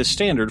 will be the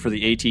standard for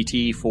the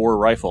ATT-4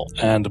 rifle.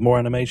 And more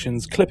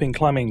animations, clipping,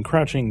 climbing,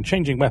 crouching,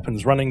 changing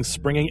weapons, running,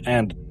 springing,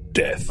 and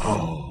death.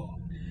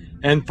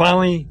 And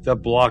finally, the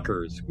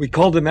blockers. We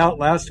called them out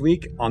last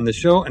week on the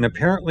show, and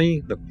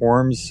apparently the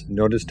forums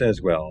noticed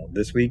as well.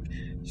 This week,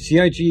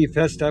 CIG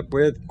fessed up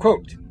with,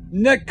 quote,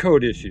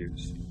 netcode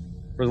issues.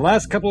 For the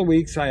last couple of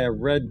weeks, I have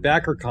read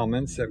backer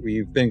comments that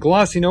we've been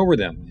glossing over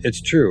them.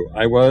 It's true,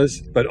 I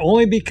was, but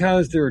only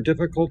because they're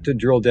difficult to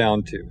drill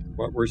down to.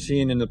 What we're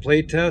seeing in the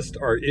playtest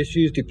are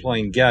issues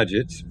deploying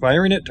gadgets,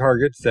 firing at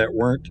targets that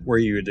weren't where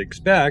you would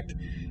expect,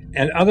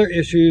 and other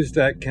issues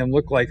that can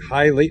look like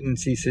high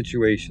latency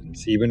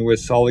situations, even with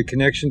solid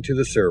connection to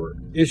the server.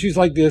 Issues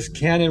like this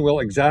can and will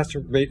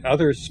exacerbate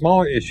other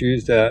smaller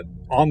issues that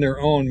on their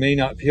own may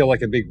not feel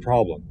like a big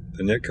problem.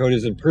 The netcode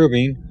is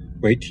improving.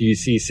 Wait till you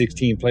see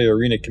 16-player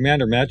Arena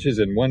Commander matches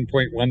in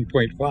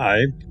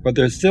 1.1.5, but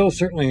there's still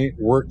certainly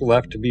work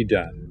left to be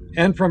done.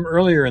 And from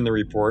earlier in the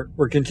report,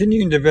 we're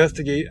continuing to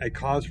investigate a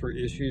cause for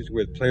issues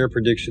with player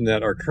prediction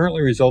that are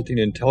currently resulting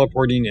in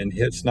teleporting and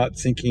hits not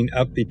syncing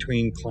up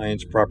between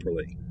clients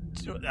properly.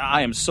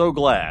 I am so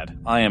glad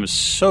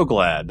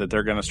that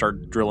they're going to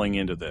start drilling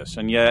into this.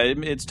 And yeah,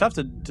 it's tough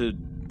to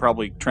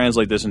probably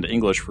translate this into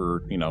English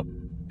for,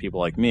 people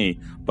like me,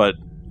 but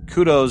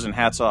kudos and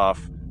hats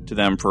off to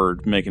them for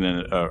making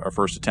a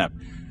first attempt.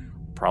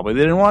 Probably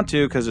they didn't want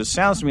to, because it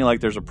sounds to me like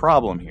there's a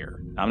problem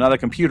here. I'm not a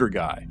computer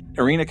guy.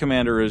 Arena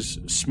Commander is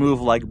smooth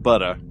like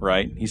butter,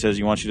 right? He says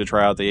he wants you to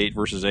try out the 8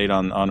 versus 8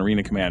 on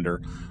Arena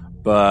Commander.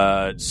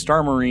 But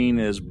Star Marine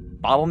is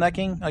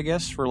bottlenecking, I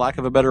guess, for lack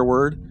of a better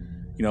word.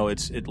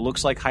 It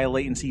looks like high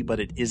latency, but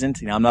it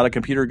isn't. I'm not a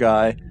computer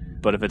guy,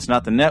 but if it's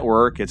not the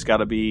network, it's got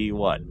to be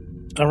what?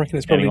 I reckon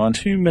it's probably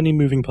too many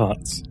moving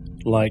parts.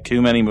 Like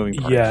too many moving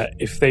parts. Yeah,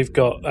 if they've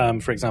got,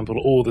 for example,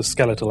 all the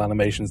skeletal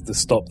animations, the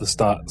stop, the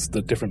starts,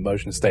 the different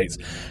motion states,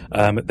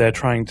 they're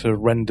trying to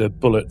render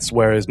bullets,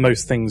 whereas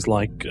most things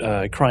like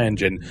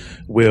CryEngine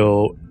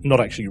will not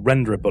actually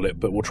render a bullet,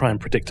 but will try and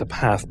predict a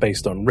path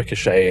based on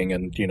ricocheting,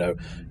 and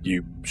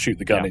you shoot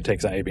the gun, it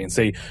takes out A, B, and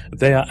C.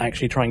 They are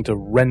actually trying to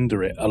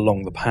render it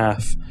along the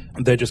path.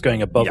 They're just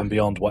going above and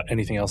beyond what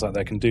anything else out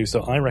there can do.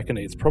 So I reckon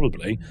it's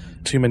probably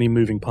too many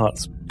moving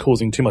parts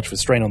causing too much of a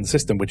strain on the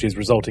system, which is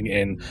resulting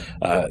in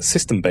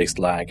system-based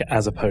lag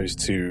as opposed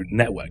to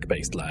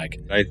network-based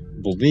lag. I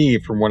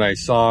believe from what I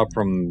saw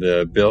from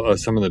the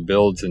some of the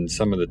builds and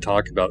some of the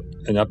talk about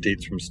and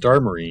updates from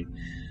Star Marine,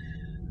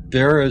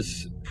 there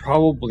is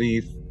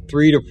probably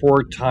 3 to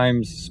 4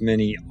 times as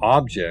many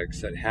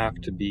objects that have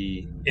to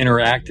be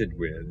interacted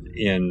with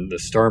in the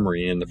Star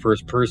Marine in the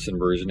first-person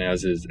version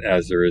as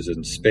there is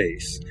in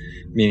space.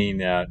 Meaning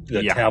that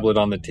the tablet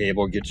on the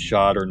table gets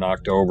shot or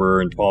knocked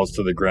over and falls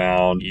to the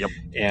ground. Yep.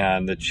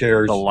 And the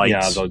chairs,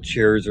 the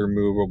chairs are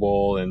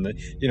movable, and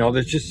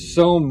there's just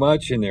so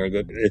much in there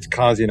that it's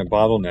causing a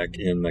bottleneck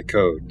in the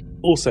code.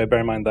 Also,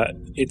 bear in mind that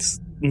it's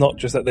not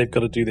just that they've got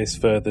to do this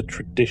for the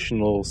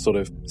traditional sort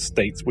of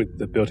states with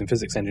the built-in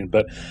physics engine,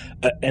 but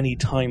at any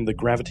time the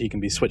gravity can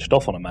be switched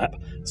off on a map.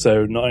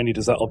 So not only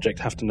does that object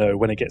have to know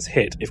when it gets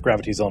hit, if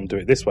gravity's on, do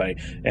it this way,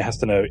 it has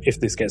to know if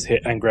this gets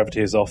hit and gravity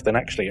is off, then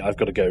actually I've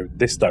got to go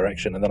this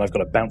direction, and then I've got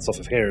to bounce off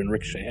of here and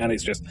ricochet. And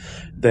it's just,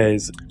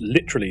 there's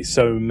literally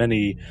so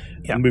many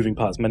moving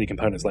parts, many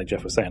components, like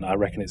Jeff was saying. I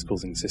reckon it's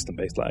causing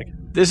system-based lag.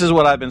 This is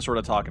what I've been sort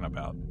of talking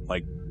about.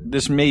 Like,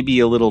 this may be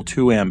a little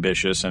too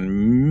ambitious,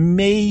 and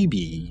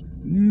maybe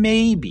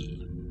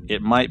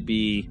it might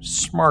be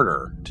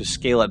smarter to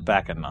scale it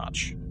back a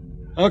notch.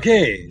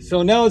 Okay,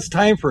 so now it's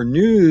time for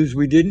news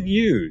we didn't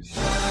use.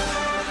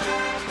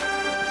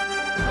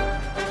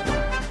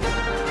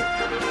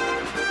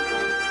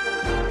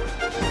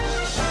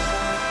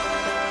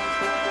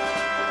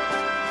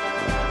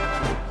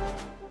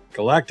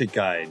 Galactic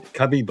Guide,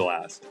 Cubby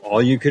Blast,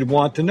 all you could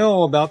want to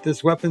know about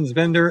this weapons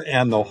vendor,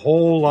 and the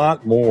whole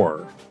lot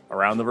more.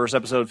 Around the Verse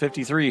episode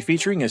 53,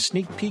 featuring a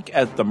sneak peek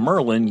at the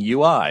Merlin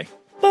UI.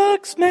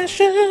 Bug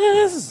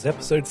Smashers!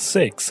 Episode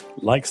 6.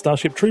 Like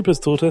Starship Troopers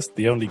taught us,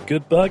 the only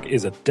good bug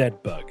is a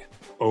dead bug.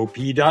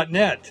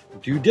 OP.net,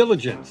 Due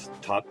Diligence,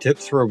 top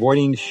tips for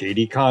avoiding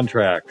shady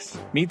contracts.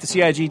 Meet the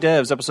CIG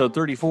Devs, episode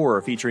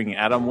 34, featuring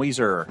Adam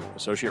Weiser,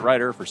 associate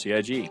writer for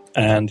CIG.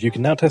 And you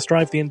can now test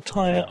drive the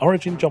entire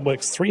Origin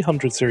JohnWorks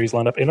 300 series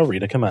lineup in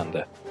Arena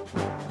Commander.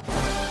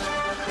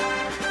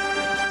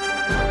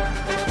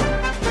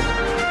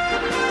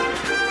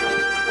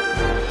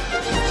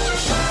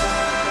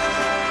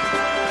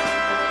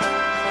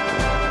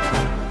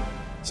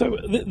 So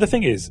the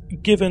thing is,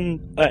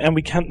 given, and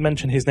we can't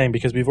mention his name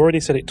because we've already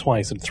said it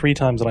twice and 3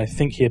 times, and I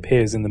think he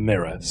appears in the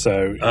mirror.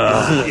 So,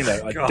 I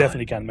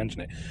definitely can't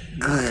mention it.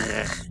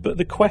 But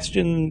the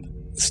question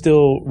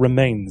still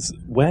remains,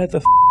 where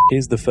the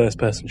is the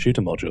first-person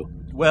shooter module?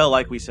 Well,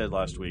 like we said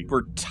last week,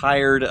 we're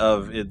tired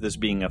of this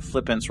being a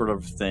flippant sort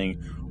of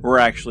thing. we're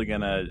actually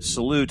going to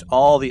salute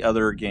all the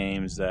other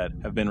games that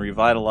have been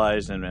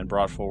revitalized and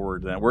brought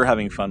forward that we're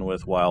having fun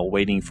with while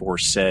waiting for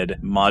said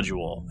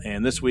module.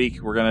 And this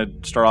week, we're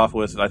going to start off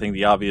with, I think,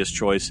 the obvious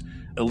choice,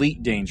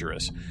 Elite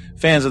Dangerous.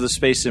 Fans of the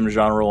space sim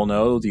genre will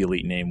know the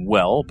Elite name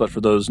well, but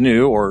for those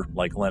new, or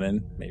like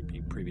Lennon,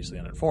 maybe previously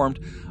uninformed,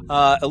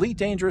 Elite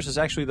Dangerous is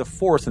actually the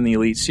fourth in the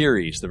Elite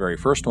series. The very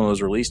first one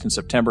was released in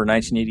September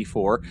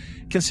 1984.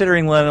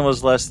 Considering Lennon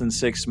was less than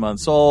 6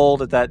 months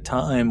old at that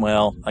time,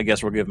 well, I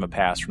guess we'll give him a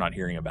pass for not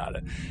hearing about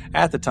it.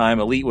 At the time,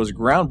 Elite was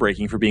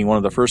groundbreaking for being one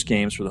of the first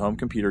games for the home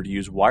computer to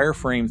use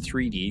wireframe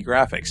 3D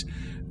graphics.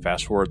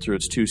 Fast forward through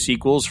its two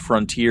sequels,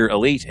 Frontier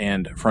Elite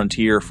and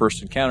Frontier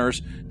First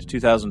Encounters, to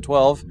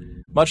 2012.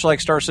 Much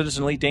like Star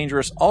Citizen, Elite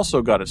Dangerous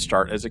also got its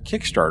start as a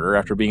Kickstarter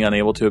after being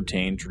unable to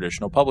obtain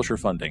traditional publisher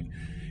funding.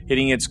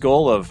 Hitting its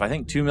goal of, I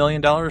think, $2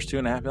 million,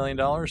 $2.5 million,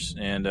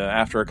 and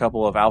after a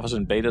couple of alphas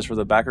and betas for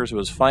the backers, it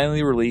was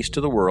finally released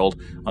to the world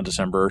on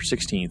December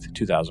 16th,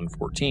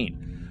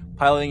 2014.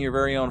 Piloting your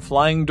very own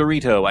Flying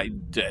Dorito,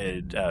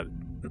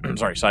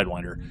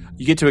 Sidewinder.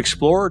 You get to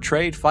explore,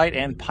 trade, fight,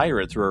 and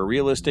pirate through a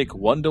realistic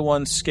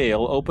 1-to-1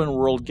 scale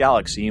open-world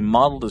galaxy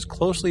modeled as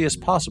closely as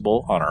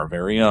possible on our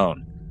very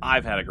own.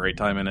 I've had a great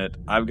time in it.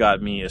 I've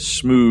got me a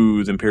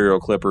smooth Imperial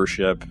Clipper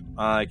ship.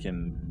 I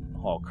can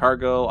haul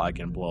cargo. I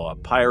can blow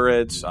up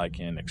pirates. I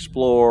can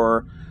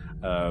explore.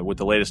 With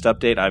the latest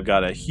update, I've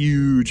got a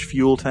huge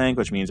fuel tank,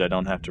 which means I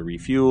don't have to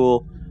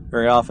refuel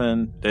very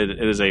often.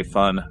 It is a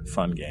fun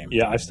game.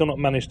 Yeah, I've still not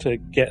managed to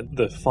get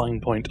the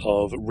fine point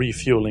of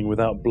refueling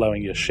without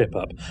blowing your ship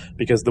up,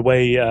 because the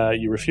way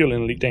you refuel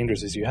in Elite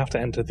Dangerous is you have to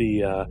enter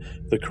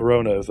the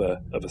corona of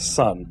a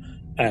sun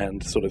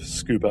and sort of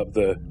scoop up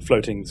the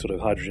floating sort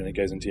of hydrogen that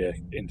goes into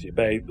your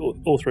bay,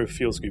 all through a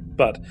fuel scoop.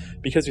 But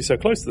because you're so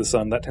close to the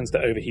sun, that tends to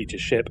overheat your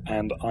ship,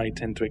 and I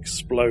tend to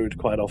explode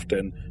quite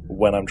often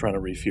when I'm trying to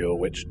refuel,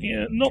 which,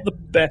 not the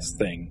best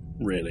thing,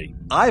 really.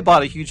 I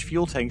bought a huge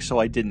fuel tank so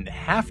I didn't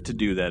have to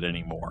do that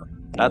anymore.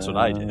 That's what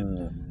I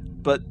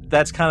did. But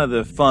that's kind of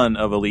the fun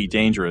of Elite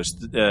Dangerous.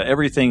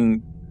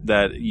 Everything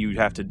that you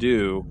have to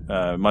do,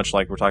 much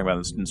like we're talking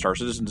about in Star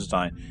Citizen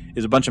design,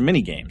 is a bunch of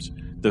mini games.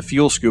 The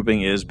fuel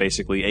scooping is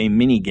basically a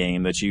mini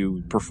game that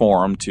you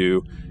perform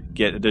to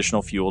get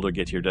additional fuel to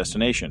get to your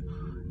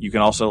destination. You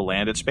can also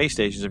land at space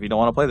stations if you don't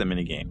want to play that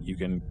mini game. You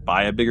can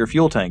buy a bigger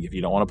fuel tank if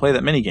you don't want to play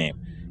that mini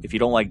game. If you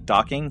don't like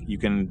docking, you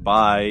can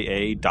buy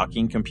a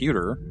docking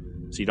computer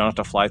so you don't have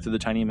to fly through the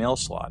tiny mail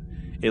slot.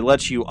 It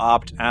lets you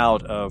opt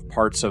out of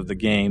parts of the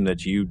game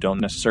that you don't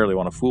necessarily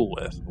want to fool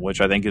with,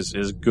 which I think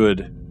is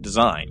good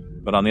design.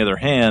 But on the other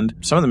hand,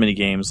 some of the mini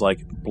games,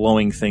 like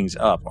blowing things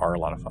up, are a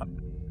lot of fun.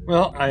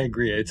 Well, I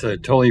agree. It's a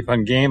totally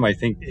fun game. I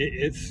think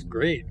it's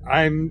great.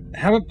 I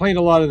haven't played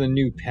a lot of the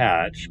new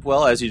patch.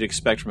 Well, as you'd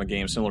expect from a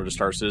game similar to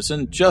Star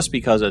Citizen, just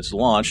because it's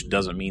launched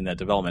doesn't mean that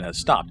development has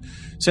stopped.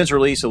 Since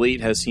release, Elite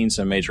has seen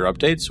some major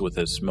updates, with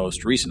its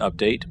most recent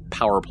update,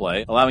 Power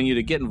Play, allowing you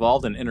to get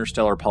involved in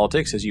interstellar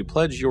politics as you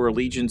pledge your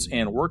allegiance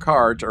and work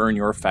hard to earn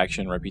your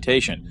faction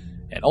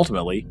reputation, and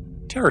ultimately,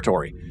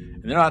 territory.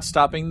 And they're not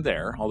stopping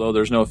there. Although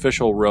there's no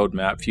official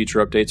roadmap,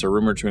 future updates are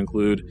rumored to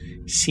include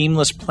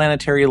seamless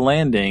planetary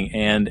landing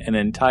and an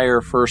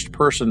entire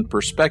first-person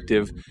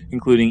perspective,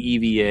 including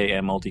EVA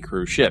and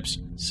multi-crew ships.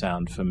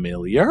 Sound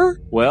familiar?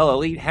 Well,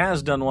 Elite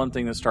has done one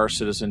thing that Star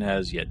Citizen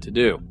has yet to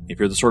do. If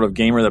you're the sort of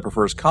gamer that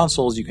prefers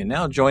consoles, you can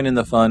now join in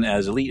the fun,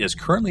 as Elite is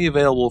currently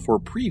available for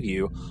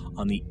preview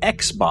on the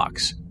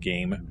Xbox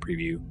Game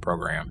Preview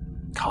Program.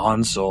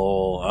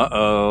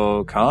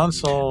 Console.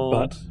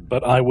 Console.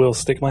 But I will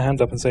stick my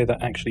hand up and say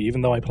that actually,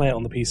 even though I play it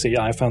on the PC,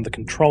 I found the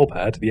control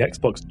pad, the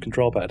Xbox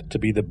control pad, to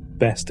be the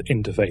best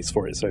interface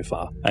for it so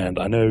far. And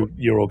I know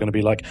you're all going to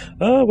be like,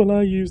 oh, well,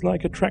 I use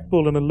like a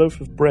trackball and a loaf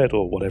of bread,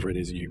 or whatever it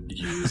is you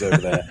use over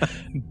there.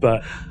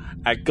 But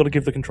I've got to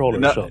give the controller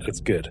a shot.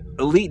 It's good.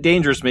 Elite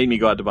Dangerous made me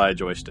go out to buy a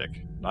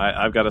joystick.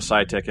 I've got a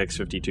Cytec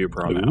X52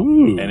 Pro now,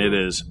 and it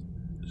is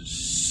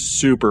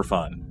super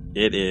fun.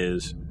 It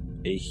is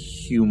a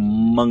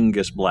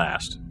humongous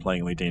blast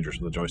playing Elite Dangerous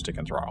with a joystick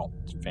and throttle.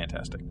 It's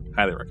fantastic.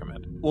 Highly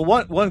recommend. Well,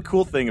 one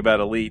cool thing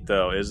about Elite,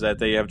 though, is that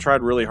they have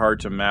tried really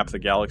hard to map the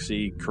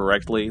galaxy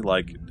correctly.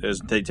 Like,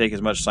 they take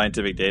as much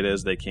scientific data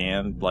as they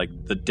can, like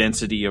the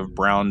density of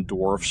brown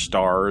dwarf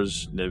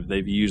stars.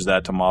 They've used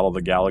that to model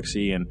the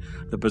galaxy, and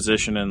the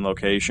position and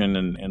location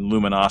and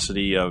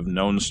luminosity of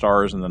known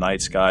stars in the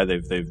night sky.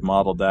 They've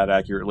modeled that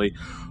accurately.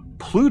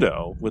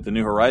 Pluto, with the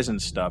New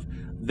Horizons stuff,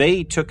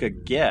 they took a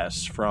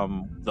guess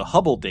from the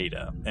Hubble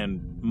data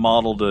and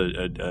modeled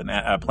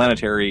a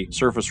planetary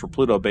surface for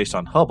Pluto based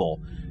on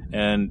Hubble.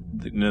 And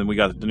then we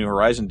got the New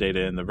Horizon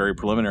data and the very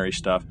preliminary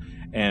stuff,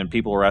 and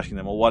people were asking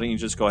them, well, why don't you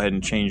just go ahead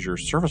and change your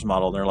surface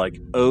model? And they're like,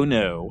 oh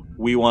no,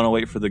 we want to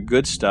wait for the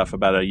good stuff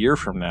about a year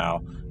from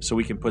now so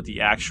we can put the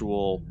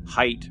actual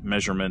height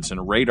measurements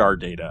and radar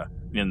data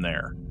in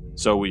there.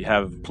 So we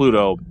have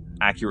Pluto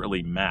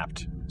accurately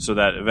mapped, so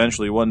that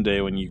eventually one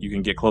day when you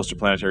can get close to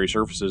planetary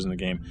surfaces in the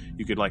game,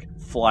 you could like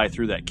fly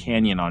through that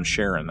canyon on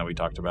Sharon that we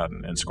talked about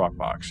in Squawk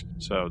Box.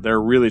 So they're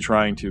really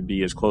trying to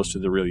be as close to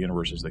the real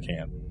universe as they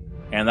can.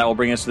 And that will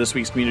bring us to this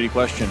week's community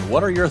question.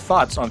 What are your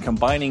thoughts on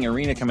combining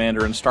Arena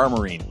Commander and Star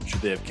Marine?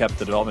 Should they have kept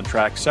the development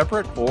tracks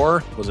separate,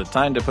 or was it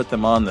time to put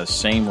them on the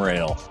same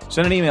rail?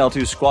 Send an email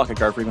to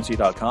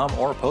squawk@guardfrequency.com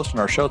or post on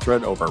our show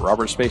thread over at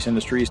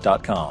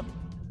robertspaceindustriescom.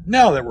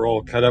 Now that we're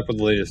all caught up with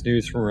the latest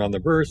news from around the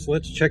burst,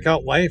 let's check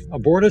out life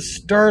aboard a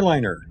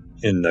Starliner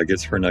in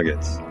Nuggets for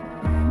Nuggets.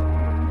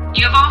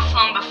 You have all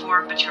flown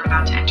before, but you're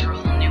about to enter a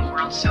whole new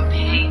world, so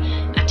pay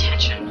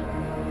attention.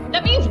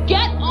 That means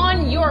get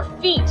on your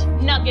feet,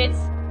 Nuggets!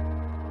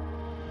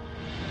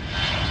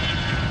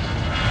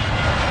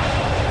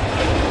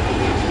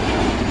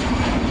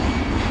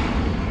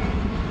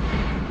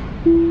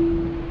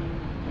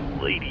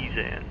 Ladies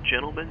and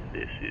gentlemen,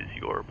 this is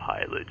your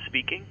pilot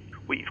speaking.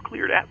 We've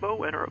cleared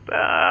Atmo and are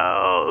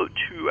about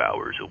 2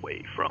 hours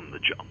away from the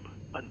jump.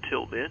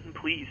 Until then,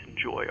 please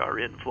enjoy our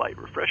in-flight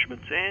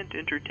refreshments and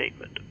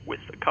entertainment with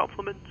the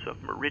compliments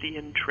of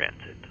Meridian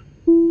Transit.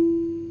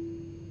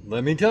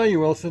 Let me tell you,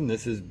 Wilson,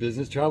 this is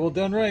business travel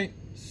done right.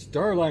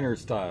 Starliner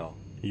style.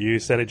 You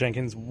said it,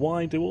 Jenkins.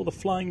 Why do all the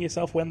flying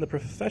yourself when the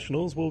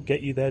professionals will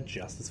get you there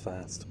just as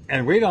fast?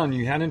 And wait on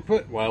you hand and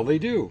foot while they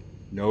do.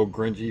 No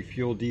grungy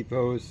fuel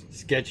depots,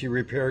 sketchy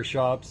repair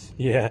shops.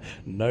 Yeah,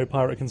 no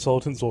pirate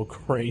consultants or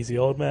crazy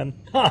old men.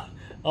 Ha!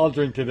 I'll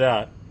drink to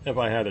that, if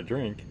I had a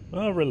drink.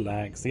 Well,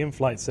 relax. The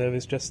in-flight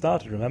service just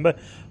started, remember?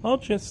 I'll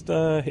just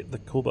hit the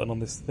call button on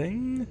this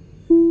thing.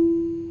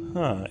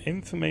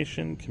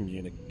 Information,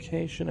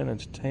 communication, and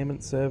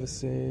entertainment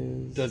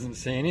services. Doesn't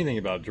say anything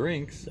about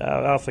drinks.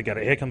 I'll forget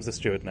it. Here comes the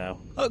steward now.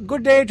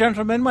 Good day,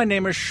 gentlemen. My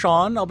name is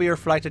Sean. I'll be your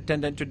flight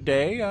attendant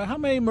today. How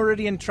may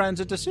Meridian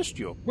Transit assist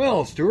you?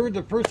 Well, steward,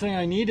 the first thing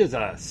I need is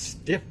a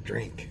stiff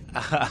drink.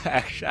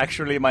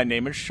 Actually, my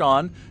name is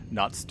Sean,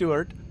 not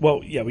Stuart.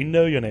 Well, yeah, we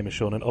know your name is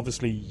Sean, and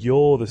obviously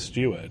you're the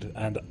steward,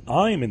 and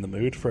I'm in the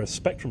mood for a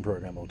Spectrum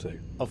program or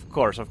two. Of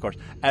course.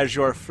 As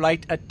your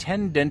flight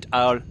attendant,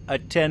 I'll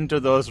attend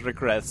to those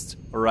requests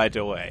right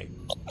away.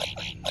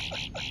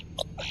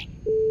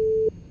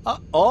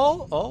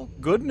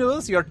 Good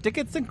news. Your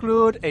tickets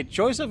include a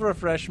choice of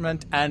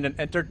refreshment and an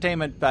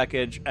entertainment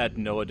package at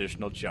no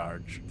additional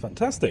charge.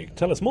 Fantastic.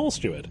 Tell us more,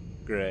 steward.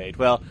 Great.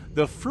 Well,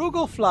 the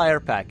Frugal Flyer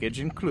package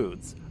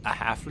includes a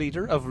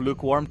half-liter of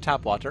lukewarm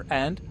tap water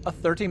and a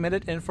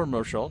 30-minute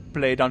infomercial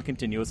played on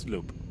continuous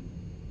loop.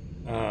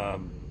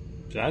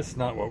 That's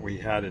not what we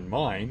had in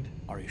mind.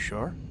 Are you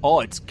sure?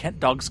 Oh, it's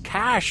Kent Dog's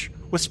Cash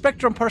with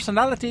Spectrum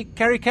personality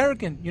Carrie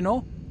Kerrigan, you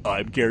know?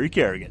 I'm Carrie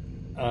Kerrigan.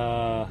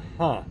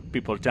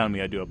 People tell me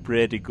I do a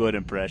pretty good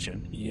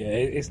impression. Yeah,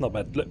 it's not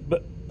bad. Look,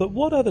 but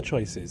what other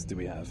choices do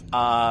we have?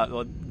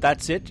 Well,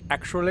 that's it,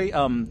 actually.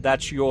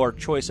 That's your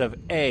choice of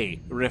a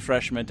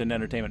refreshment and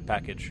entertainment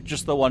package.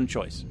 Just the one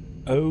choice.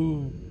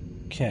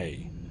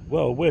 Okay.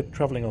 Well, we're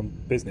traveling on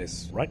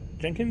business, right,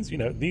 Jenkins? You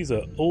know, these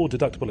are all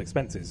deductible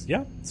expenses,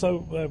 yeah? So,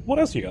 what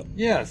else you got?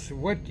 Yes,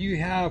 what do you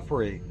have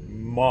for a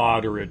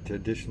moderate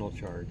additional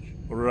charge?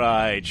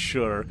 Right,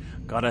 sure.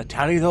 Gotta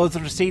tally those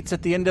receipts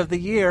at the end of the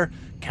year.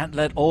 Can't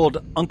let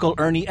old Uncle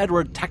Ernie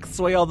Edward tax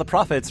away all the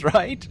profits,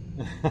 right?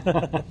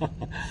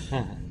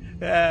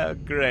 Yeah,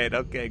 great.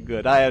 Okay,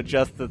 good. I have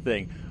just the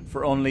thing.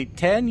 For only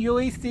 10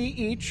 UEC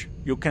each,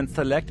 you can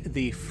select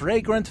the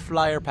Fragrant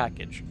Flyer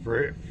package.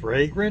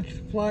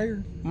 Fragrant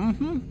Flyer?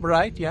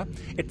 Right, yeah.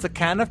 It's a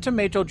can of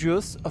tomato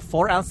juice,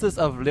 4 ounces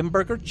of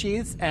Limburger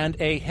cheese, and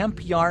a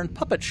hemp yarn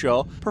puppet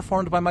show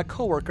performed by my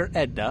coworker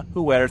Edna,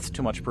 who wears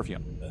too much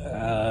perfume.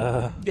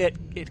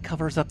 It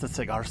covers up the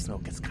cigar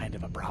smoke. It's kind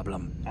of a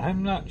problem.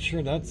 I'm not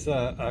sure that's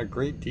a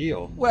great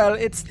deal. Well,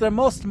 it's the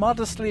most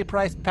modestly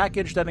priced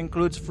package that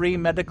includes free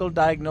medical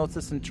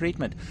diagnosis and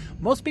treatment.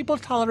 Most people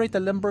tolerate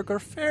the Limburger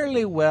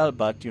fairly well,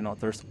 but, you know,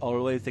 there's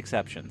always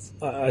exceptions.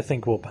 I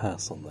think we'll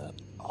pass on that.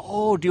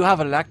 Oh, do you have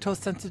a lactose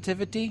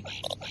sensitivity?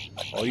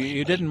 Oh,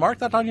 you didn't mark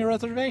that on your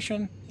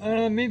reservation.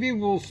 Maybe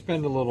we'll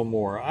spend a little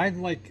more. I'd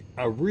like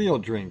a real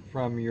drink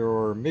from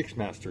your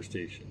Mixmaster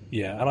station.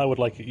 Yeah, and I would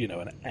like,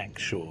 an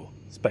actual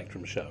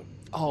Spectrum show.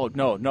 Oh,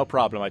 no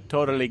problem. I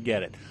totally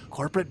get it.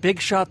 Corporate big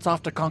shots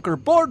off to conquer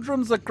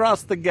boardrooms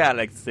across the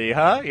galaxy,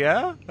 huh?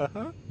 Yeah?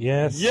 Uh-huh.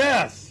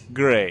 Yes.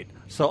 Great.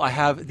 So I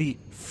have the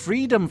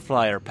Freedom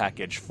Flyer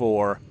package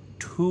for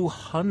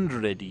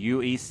 200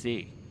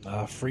 UEC.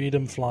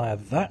 Freedom Flyer.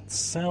 That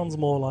sounds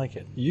more like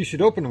it. You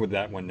should open with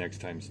that one next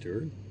time,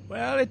 Stuart.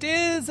 Well, it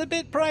is a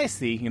bit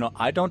pricey.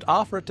 I don't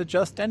offer it to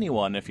just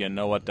anyone, if you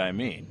know what I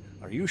mean.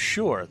 Are you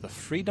sure the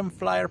Freedom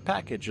Flyer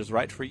package is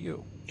right for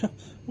you?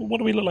 What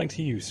do we look like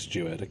to you,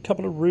 Stuart? A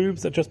couple of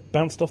rubes that just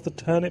bounced off the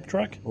turnip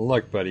truck?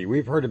 Look, buddy,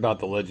 we've heard about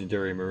the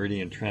legendary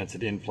Meridian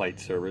Transit in-flight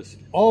service.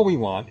 All we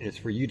want is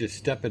for you to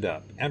step it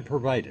up and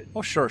provide it.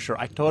 Oh, sure.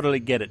 I totally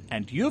get it.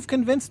 And you've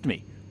convinced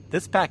me.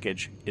 This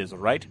package is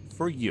right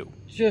for you.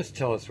 Just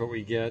tell us what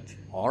we get.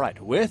 All right.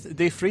 With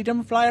the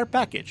Freedom Flyer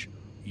package,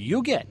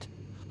 you get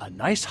a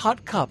nice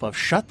hot cup of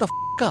Shut the F***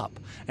 Up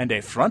and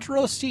a front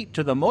row seat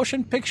to the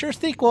motion picture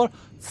sequel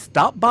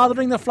Stop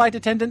Bothering the Flight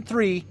Attendant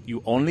 3,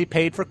 You Only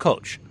Paid for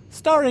Coach,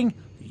 starring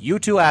you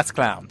two ass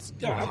clowns.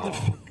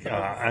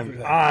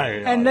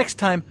 And next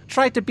time,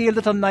 try to be a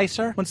little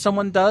nicer when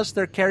someone does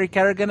their Carrie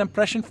Kerrigan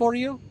impression for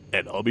you.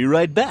 And I'll be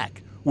right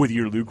back with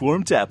your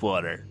lukewarm tap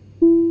water.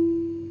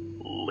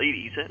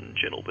 Ladies and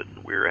gentlemen,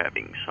 we're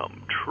having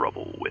some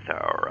trouble with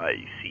our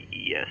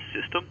ICES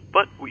system,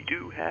 but we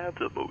do have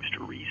the most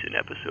recent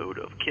episode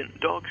of Ken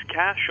Dog's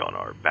Cache on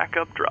our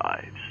backup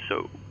drives,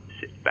 so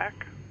sit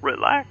back,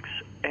 relax,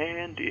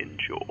 and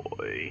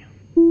enjoy.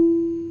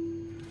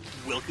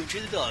 Welcome to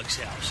the Dog's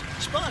House,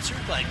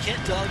 sponsored by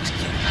Kent Dog's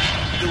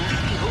Cache, the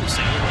leading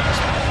wholesaler on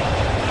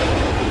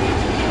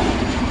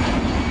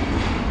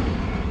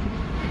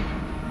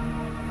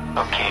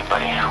the Okay,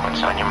 buddy,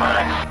 what's on your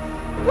mind?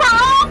 We're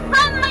all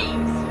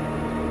friendlies!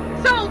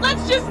 So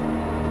let's just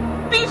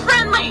be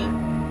friendly!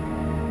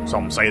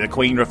 Some say the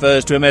Queen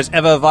refers to him as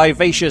ever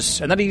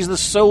vivacious, and that he's the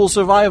sole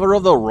survivor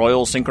of the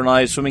Royal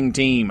Synchronized Swimming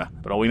Team.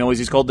 But all we know is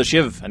he's called the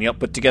Shiv, and he helped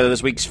put together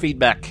this week's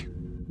feedback.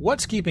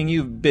 What's keeping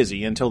you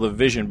busy until the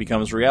vision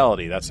becomes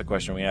reality? That's the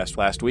question we asked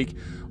last week.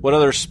 What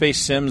other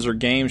space sims or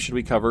games should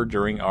we cover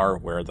during our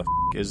Where the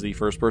is the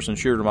first-person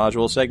shooter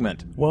module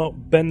segment? Well,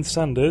 Ben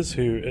Sanders,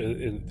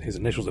 who his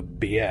initials are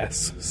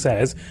BS,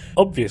 says,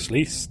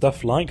 obviously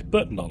stuff like,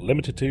 but not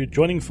limited to,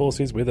 joining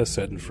forces with a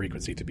certain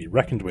frequency to be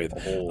reckoned with.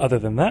 Other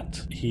than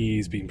that,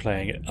 he's been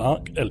playing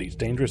Ark, Elite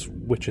Dangerous,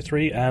 Witcher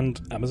 3, and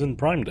Amazon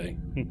Prime Day.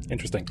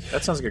 Interesting.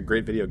 That sounds like a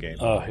great video game.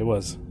 Oh, it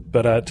was.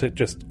 But to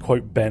just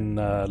quote Ben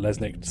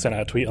Lesnick, sent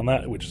out a tweet on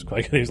that, which is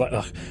quite good. He was like,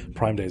 ugh,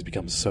 Prime Day has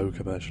become so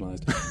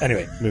commercialized.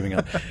 Anyway, moving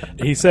on.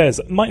 He says,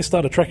 might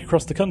start a trek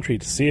across the country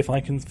to see if I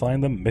can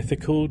find the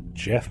mythical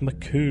Jeff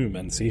McComb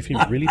and see if he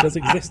really does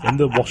exist in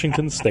the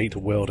Washington state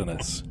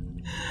wilderness.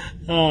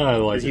 Oh, I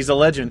like He's a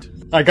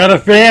legend. I got a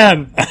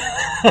fan!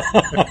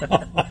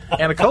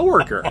 And a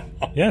coworker.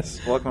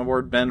 Yes. Welcome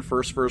aboard, Ben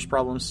First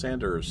Problems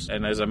Sanders.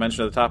 And as I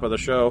mentioned at the top of the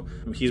show,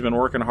 he's been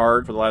working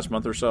hard for the last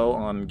month or so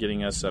on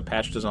getting us a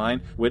patch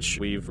design, which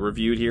we've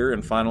reviewed here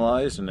and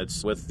finalized, and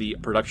it's with the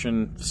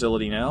production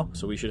facility now.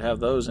 So we should have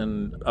those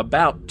in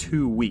about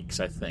 2 weeks,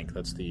 I think.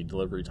 That's the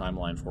delivery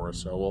timeline for us.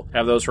 So we'll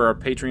have those for our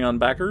Patreon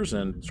backers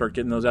and start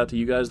getting those out to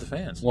you guys, the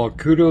fans. Well,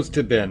 kudos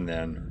to Ben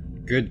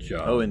then. Good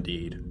job. Oh,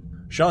 indeed.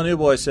 Sean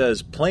Newboy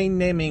says, Plane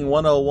Naming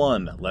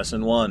 101,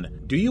 Lesson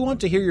 1. Do you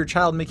want to hear your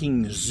child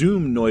making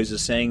Zoom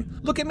noises saying,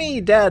 look at me,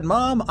 Dad,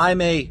 Mom,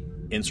 I'm a...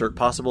 Insert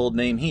possible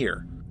name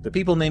here. The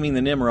people naming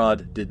the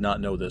Nimrod did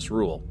not know this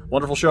rule.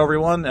 Wonderful show,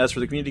 everyone. As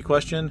for the community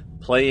question,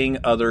 playing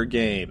other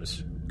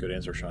games. Good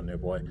answer, Sean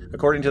Newboy.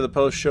 According to the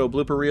post-show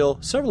blooper reel,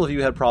 several of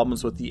you had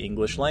problems with the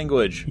English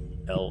language.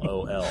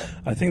 LOL.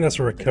 I think that's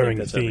a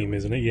recurring theme,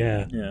 isn't it?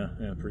 Yeah.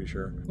 Yeah, pretty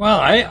sure. Well,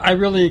 I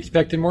really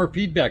expected more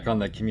feedback on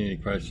the community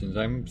questions.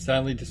 I'm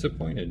sadly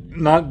disappointed.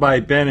 Not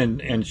by Ben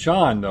and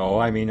Sean, though.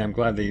 I mean, I'm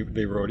glad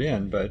they wrote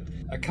in, but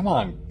come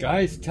on,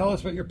 guys, tell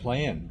us what you're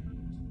playing.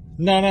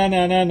 Na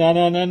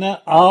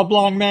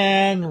Oblong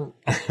Man.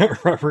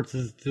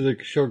 References to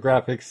the show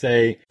graphics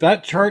say,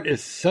 that chart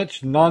is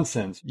such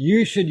nonsense.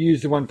 You should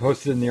use the one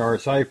posted in the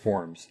RSI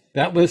forums.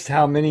 That lists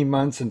how many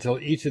months until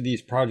each of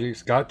these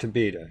projects got to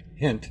beta.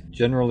 Hint,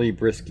 generally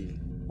brisky.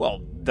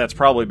 Well, that's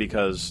probably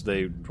because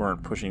they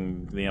weren't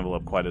pushing the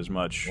envelope quite as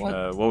much.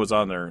 What was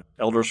on there?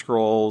 Elder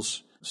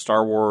Scrolls,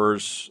 Star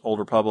Wars, Old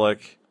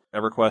Republic,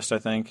 EverQuest, I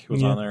think,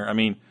 was on there. I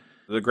mean,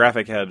 the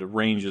graphic had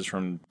ranges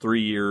from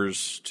 3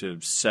 years to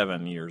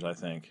 7 years, I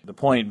think. The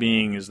point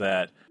being is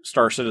that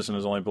Star Citizen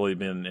has only really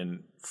been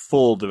in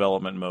full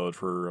development mode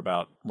for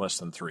about less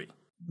than 3.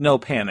 No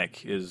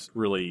panic is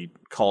really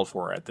called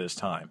for at this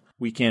time.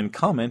 We can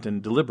comment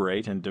and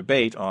deliberate and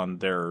debate on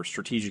their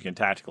strategic and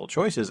tactical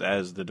choices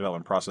as the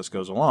development process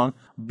goes along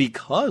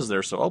because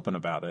they're so open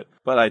about it,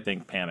 but I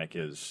think panic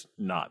is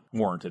not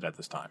warranted at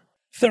this time.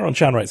 Theron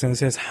Chan writes in and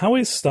says, how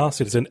is Star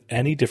Citizen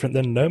any different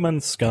than No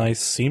Man's Sky's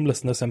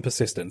seamlessness and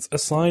persistence,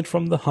 aside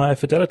from the higher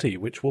fidelity,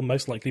 which will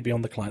most likely be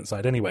on the client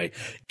side anyway?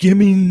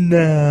 Gimme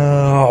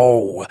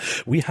now!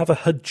 We have a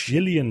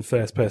hajillion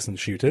first-person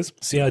shooters.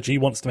 CIG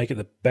wants to make it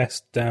the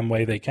best damn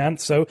way they can,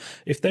 so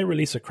if they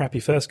release a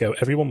crappy first go,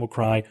 everyone will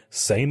cry,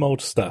 same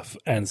old stuff,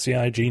 and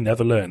CIG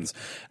never learns.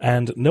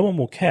 And no one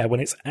will care when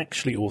it's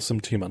actually awesome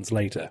 2 months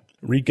later.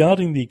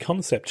 Regarding the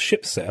concept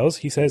ship sales,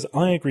 he says,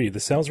 I agree, the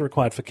sales are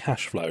required for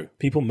cash flow.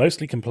 People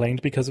mostly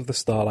complained because of the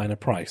Starliner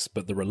price,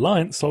 but the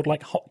Reliant sold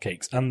like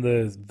hotcakes, and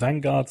the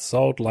Vanguard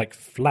sold like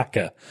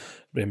flacker.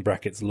 In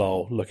brackets,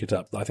 lol, look it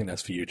up. I think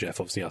that's for you,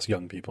 Jeff. Obviously, us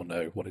young people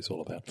know what it's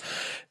all about.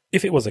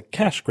 If it was a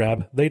cash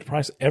grab, they'd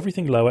price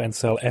everything lower and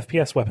sell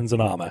FPS weapons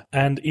and armor.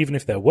 And even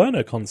if there were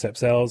no concept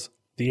sales,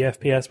 the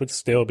FPS would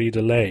still be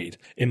delayed.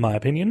 In my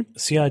opinion,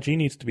 CIG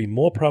needs to be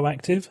more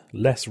proactive,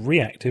 less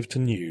reactive to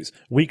news.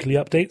 Weekly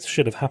updates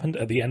should have happened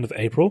at the end of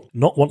April,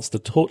 not once the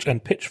torch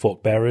and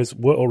pitchfork bearers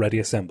were already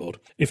assembled.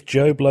 If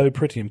Joe Blow,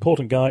 pretty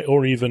important guy,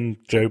 or even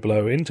Joe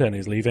Blow intern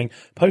is leaving,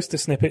 post a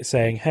snippet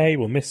saying, hey,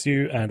 we'll miss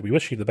you and we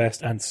wish you the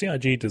best, and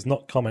CIG does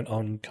not comment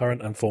on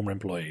current and former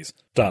employees.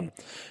 Done.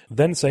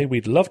 Then say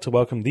we'd love to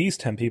welcome these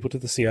 10 people to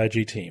the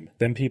CIG team.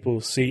 Then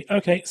people see,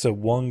 okay, so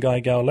one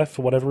guy gal left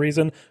for whatever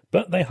reason,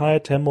 but they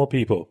hired 10 more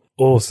people.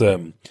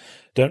 Awesome.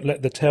 Don't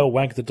let the tail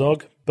wag the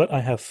dog, but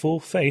I have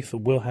full faith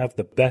we'll have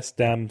the best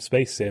damn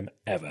space sim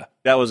ever.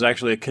 That was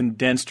actually a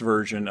condensed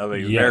version of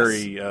a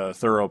very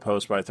thorough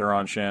post by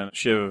Theron Shan.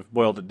 Shiv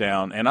boiled it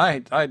down, and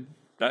I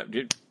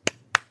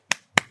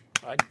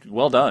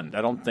well done.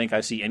 I don't think I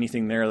see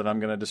anything there that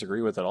I'm going to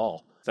disagree with at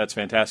all. That's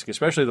fantastic,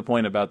 especially the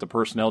point about the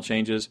personnel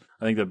changes.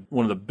 I think that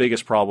one of the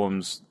biggest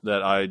problems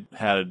that I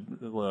had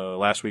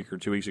last week or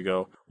 2 weeks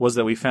ago was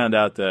that we found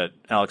out that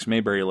Alex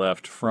Mayberry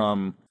left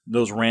from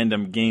those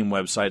random game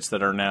websites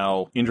that are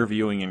now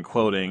interviewing and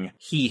quoting,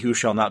 "He who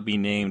shall not be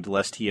named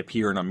lest he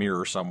appear in a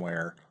mirror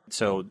somewhere."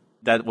 So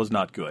that was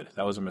not good.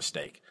 That was a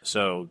mistake.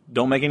 So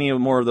don't make any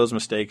more of those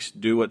mistakes.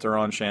 Do what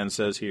Theron Shan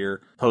says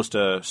here. Post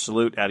a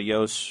salute,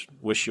 adios,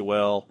 wish you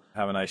well,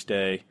 have a nice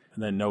day,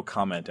 and then no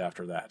comment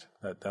after that.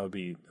 That would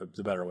be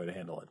the better way to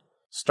handle it.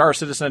 Star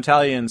Citizen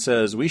Italian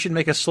says, we should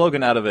make a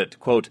slogan out of it.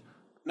 Quote,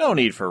 "No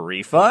need for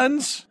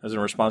refunds," as in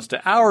response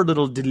to our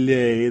little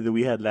delay that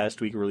we had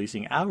last week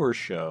releasing our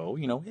show.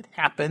 You know, it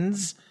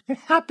happens. It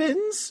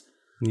happens.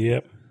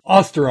 Yep.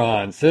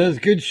 Osteron says,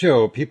 good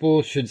show.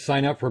 People should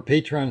sign up for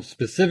Patreon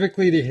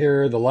specifically to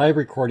hear the live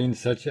recordings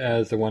such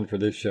as the one for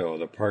this show.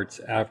 The parts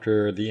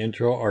after the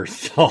intro are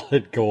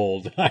solid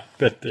gold. I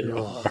bet they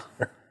are.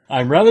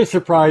 I'm rather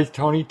surprised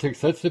Tony took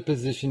such a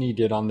position he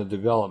did on the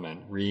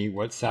development,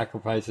 what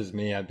sacrifices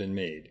may have been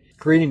made.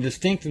 Creating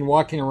distinct and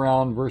walking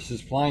around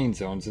versus flying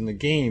zones in the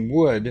game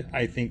would,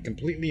 I think,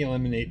 completely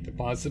eliminate the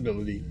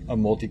possibility of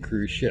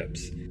multi-crew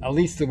ships, at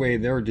least the way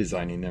they're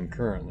designing them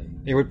currently.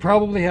 They would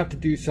probably have to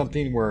do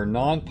something where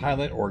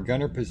non-pilot or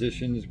gunner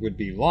positions would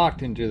be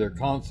locked into their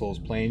consoles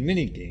playing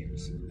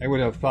mini-games. I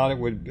would have thought it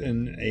would have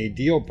been a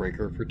deal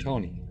breaker for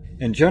Tony.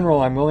 In general,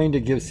 I'm willing to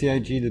give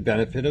CIG the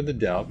benefit of the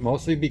doubt,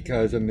 mostly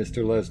because of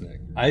Mr. Lesnick.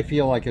 I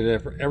feel like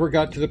it ever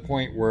got to the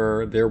point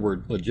where there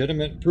were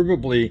legitimate,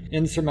 provably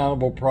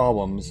insurmountable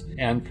problems,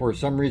 and for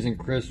some reason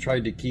Chris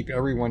tried to keep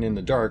everyone in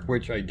the dark,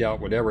 which I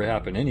doubt would ever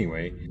happen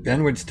anyway,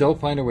 Ben would still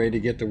find a way to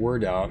get the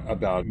word out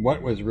about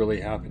what was really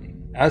happening.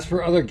 As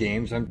for other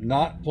games, I'm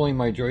not pulling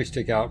my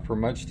joystick out for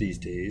much these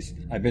days.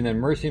 I've been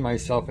immersing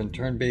myself in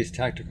turn-based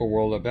tactical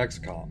world of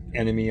XCOM,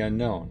 Enemy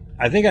Unknown.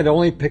 I think I'd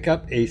only pick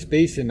up a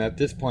space sim at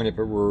this point if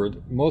it were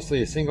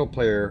mostly a single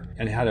player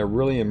and had a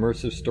really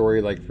immersive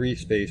story like Free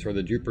Space or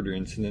the Jupiter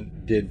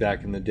Incident did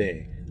back in the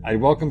day.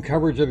 I'd welcome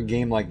coverage of a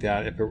game like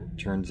that if it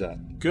turns up.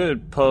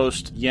 Good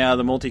post. Yeah,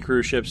 the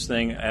multi-crew ships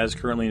thing as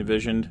currently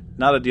envisioned,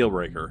 not a deal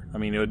breaker. I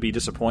mean, it would be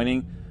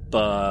disappointing,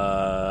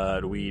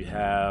 but we'd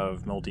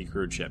have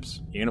multi-crewed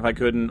ships. Even if I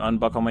couldn't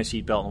unbuckle my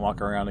seatbelt and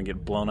walk around and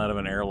get blown out of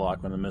an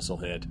airlock when the missile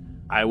hit,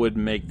 I would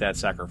make that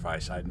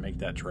sacrifice. I'd make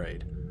that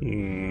trade.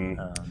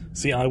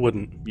 See, I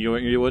wouldn't.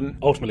 You wouldn't?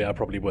 Ultimately, I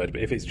probably would,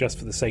 but if it's just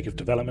for the sake of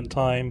development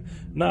time,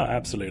 no,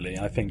 absolutely.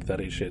 I think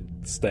that it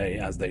should stay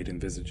as they'd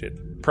envisage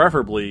it.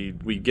 Preferably,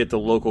 we get the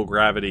local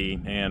gravity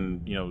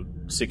and,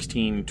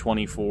 16,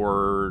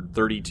 24,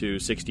 32,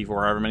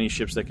 64, however many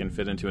ships that can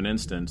fit into an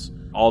instance.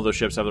 All those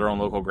ships have their own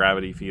local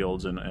gravity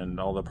fields, and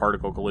all the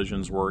particle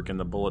collisions work, and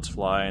the bullets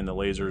fly, and the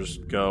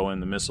lasers go,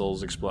 and the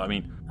missiles explode. I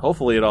mean,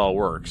 hopefully it all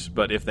works,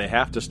 but if they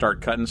have to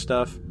start cutting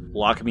stuff,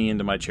 lock me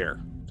into my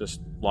chair. Just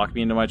lock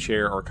me into my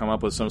chair or come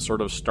up with some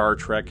sort of Star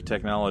Trek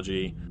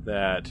technology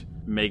that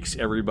makes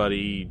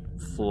everybody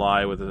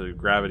fly with a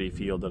gravity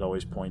field that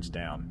always points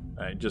down.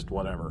 Just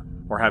whatever.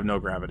 Or have no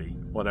gravity.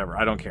 Whatever.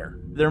 I don't care.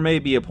 There may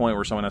be a point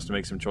where someone has to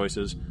make some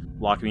choices.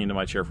 Lock me into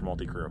my chair for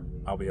multi-crew.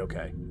 I'll be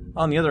okay.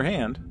 On the other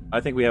hand,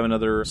 I think we have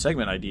another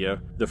segment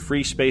idea. The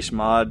Free Space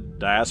mod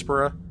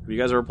Diaspora. Have you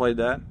guys ever played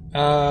that?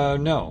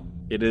 No.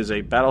 It is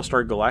a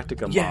Battlestar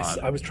Galactica mod. Yes,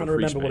 I was trying to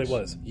remember what it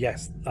was.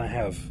 Yes, I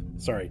have.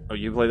 Sorry. Oh,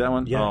 you played that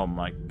one? Yeah. Oh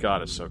my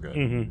god, it's so good.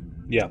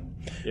 Mm-hmm. Yeah.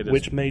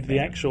 Which made the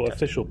actual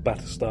official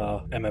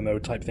Battlestar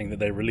MMO type thing that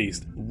they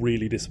released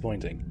really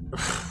disappointing.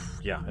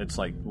 Yeah, it's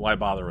like, why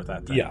bother with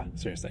that thing? Yeah,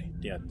 seriously.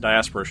 Yeah,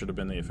 Diaspora should have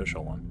been the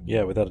official one.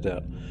 Yeah, without a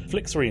doubt.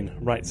 Flickserene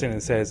writes in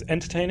and says,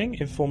 entertaining,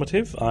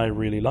 informative, I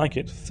really like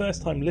it.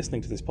 First time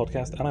listening to this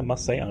podcast, and I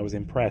must say I was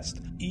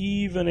impressed.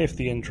 Even if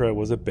the intro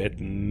was a bit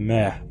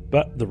meh.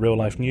 But the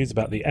real-life news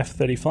about the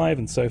F-35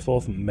 and so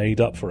forth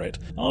made up for it.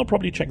 I'll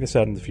probably check this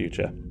out in the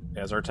future.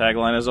 As our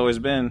tagline has always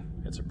been,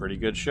 it's a pretty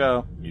good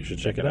show. You should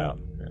check it out.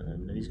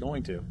 And he's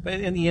going to. But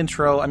in the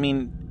intro, I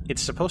mean,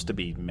 it's supposed to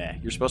be meh.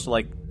 You're supposed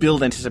to,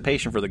 build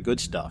anticipation for the good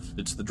stuff.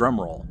 It's the drum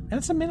roll. And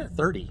it's a minute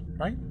 30,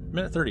 right?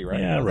 Minute 30, right?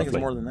 Yeah, I roughly. think it's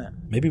more than that.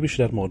 Maybe we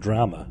should add more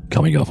drama.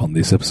 Coming up on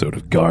this episode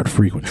of Guard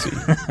Frequency.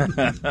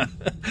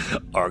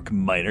 Arc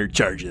Minor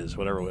Charges,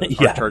 whatever it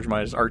was. Yeah.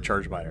 Arc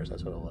Charge Minors,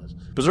 that's what it was.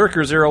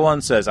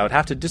 Berserker01 says, I would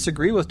have to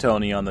disagree with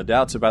Tony on the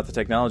doubts about the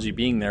technology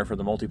being there for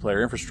the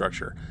multiplayer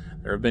infrastructure.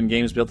 There have been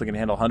games built that can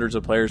handle hundreds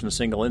of players in a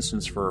single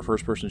instance for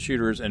first-person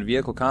shooters and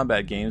vehicle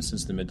combat games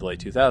since the mid to late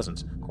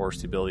 2000s. Of course,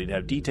 the ability to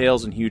have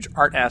details and huge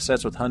art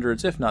assets with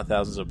hundreds, if not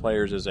thousands of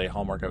players is a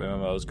hallmark of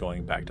MMOs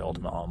going back to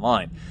Ultima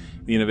Online.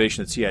 The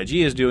innovation that CIG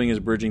is doing is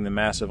bridging the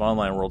massive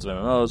online worlds of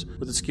MMOs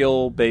with the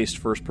skill-based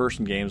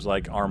first-person games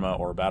like Arma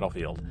or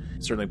Battlefield.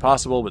 It's certainly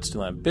possible, but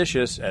still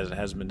ambitious, as it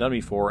hasn't been done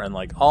before, and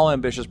like all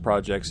ambitious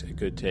projects, it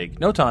could take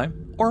no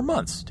time or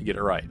months to get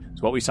it right.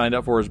 So what we signed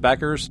up for as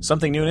backers,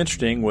 something new and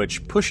interesting,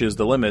 which pushes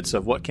the limits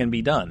of what can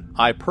be done.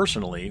 I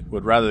personally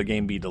would rather the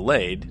game be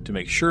delayed to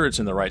make sure it's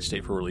in the right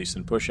state for release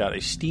than push out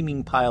a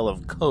steaming pile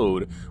of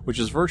code which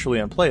is virtually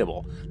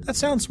unplayable. That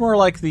sounds more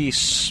like the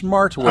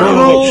smart way.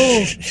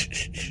 Oh!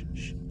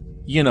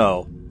 You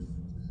know,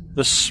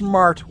 the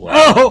smart way.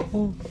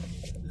 Oh!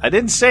 I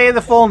didn't say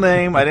the full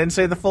name.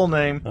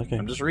 Okay.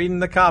 I'm just reading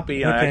the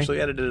copy, and Okay. I actually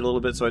edited it a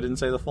little bit, so I didn't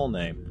say the full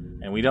name.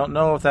 And we don't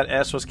know if that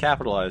S was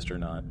capitalized or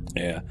not.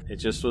 Yeah. It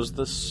just was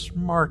the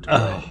smart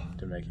way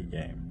to make a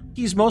game.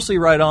 He's mostly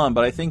right on,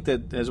 but I think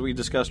that, as we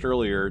discussed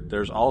earlier,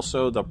 there's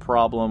also the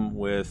problem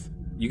with...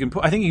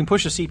 I think you can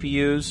push the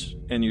CPUs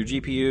and your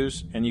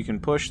GPUs, and you can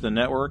push the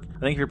network. I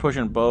think if you're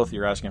pushing both,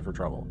 you're asking for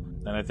trouble.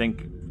 And I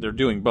think they're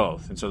doing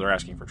both, and so they're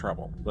asking for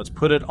trouble. Let's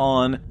put it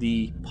on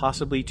the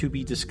possibly to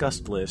be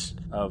discussed list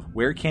of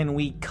where can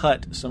we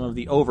cut some of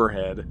the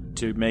overhead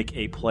to make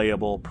a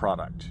playable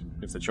product.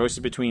 If the choice is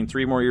between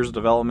 3 more years of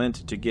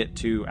development to get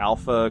to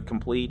alpha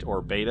complete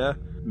or beta,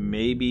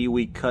 maybe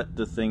we cut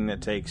the thing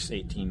that takes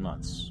 18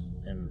 months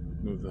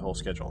and move the whole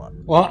schedule up.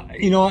 Well,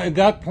 at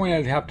that point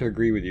I'd have to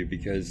agree with you,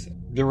 because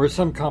there were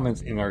some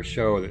comments in our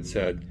show that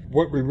said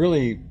what we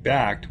really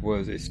backed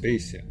was a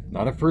space sim.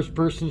 Not a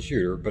first-person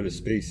shooter, but a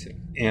space sim.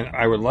 And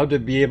I would love to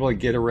be able to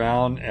get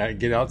around,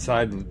 get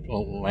outside,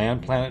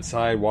 land planet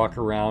side, walk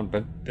around,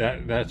 but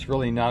that's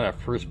really not a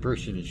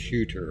first-person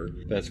shooter.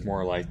 That's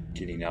more like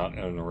getting out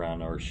and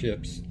around our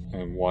ships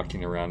and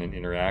walking around and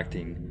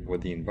interacting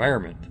with the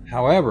environment.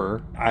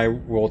 However, I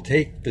will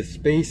take the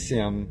space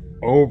sim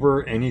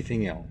over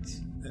anything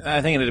else.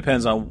 I think it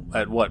depends on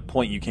at what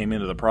point you came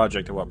into the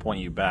project, at what point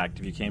you backed.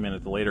 If you came in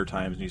at the later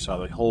times and you saw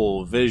the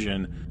whole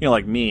vision,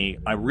 like me,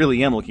 I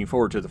really am looking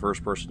forward to the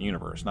first-person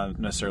universe. Not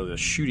necessarily the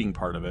shooting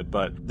part of it,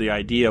 but the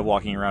idea of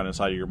walking around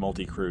inside of your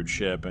multi-crewed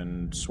ship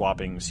and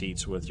swapping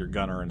seats with your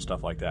gunner and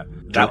stuff like that.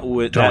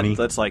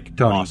 That's like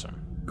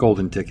awesome.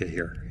 Golden ticket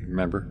here.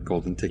 Remember?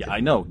 Golden ticket. Yeah, I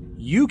know.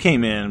 You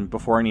came in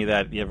before any of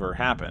that ever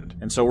happened.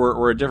 And so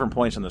we're at different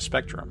points in the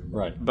spectrum.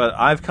 Right. But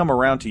I've come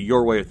around to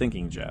your way of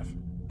thinking, Jeff.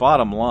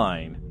 Bottom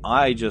line,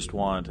 I just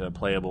want a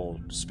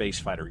playable space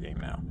fighter game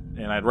now.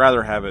 And I'd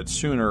rather have it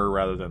sooner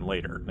rather than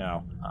later.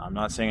 Now, I'm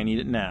not saying I need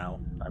it now.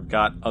 I've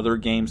got other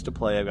games to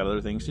play. I've got other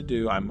things to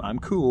do. I'm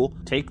cool.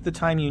 Take the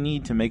time you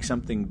need to make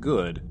something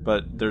good.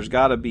 But there's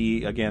got to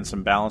be, again,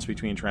 some balance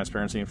between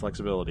transparency and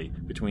flexibility.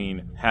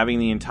 Between having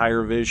the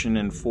entire vision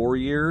in 4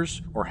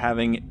 years or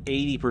having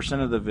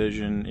 80% of the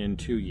vision in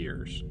 2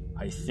 years.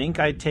 I think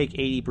I'd take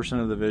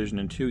 80% of the vision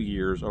in 2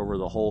 years over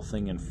the whole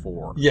thing in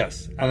 4.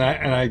 Yes, and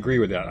I agree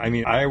with that. I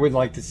mean, I would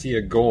like to see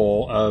a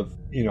goal of,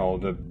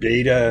 the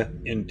beta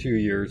in 2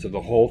 years of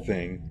the whole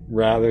thing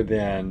rather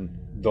than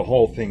the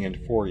whole thing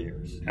in 4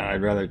 years. And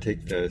I'd rather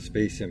take the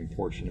space sim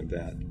portion of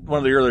that. One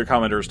of the earlier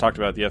commenters talked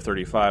about the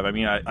F-35. I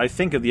mean, I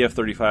think of the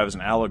F-35 as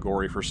an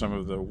allegory for some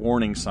of the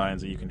warning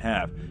signs that you can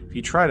have. If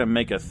you try to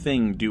make a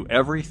thing do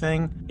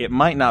everything, it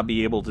might not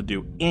be able to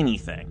do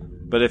anything.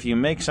 But if you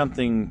make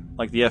something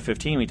like the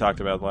F-15 we talked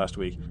about last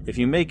week, if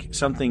you make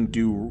something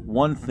do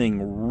one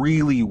thing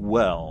really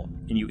well,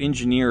 and you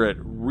engineer it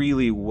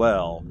really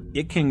well,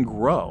 it can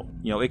grow.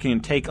 It can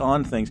take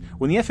on things.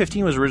 When the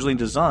F-15 was originally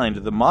designed,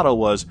 the motto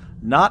was,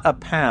 not a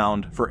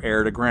pound for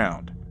air to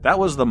ground. That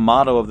was the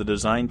motto of the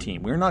design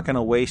team. We're not going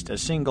to waste a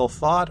single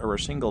thought or a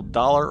single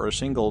dollar or a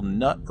single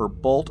nut or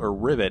bolt or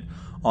rivet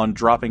on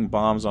dropping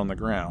bombs on the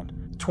ground.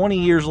 20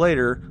 years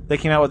later, they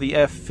came out with the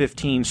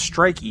F-15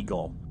 Strike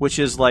Eagle, which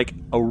is like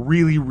a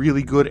really,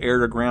 really good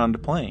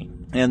air-to-ground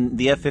plane. And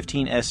the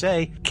F-15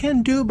 SA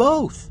can do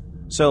both.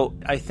 So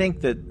I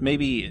think that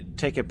maybe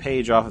take a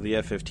page off of the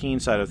F-15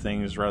 side of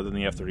things rather than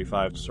the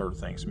F-35 sort of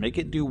things. Make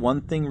it do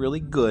one thing really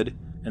good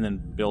and then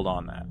build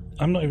on that.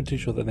 I'm not even too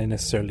sure that they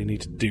necessarily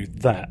need to do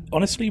that.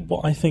 Honestly,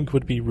 what I think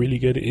would be really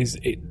good is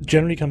it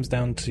generally comes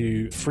down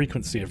to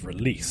frequency of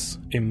release,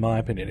 in my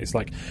opinion. It's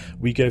like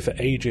we go for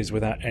ages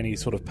without any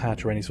sort of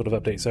patch or any sort of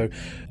update. So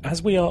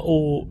as we are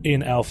all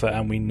in alpha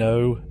and we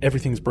know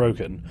everything's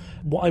broken,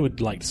 what I would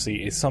like to see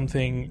is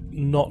something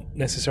not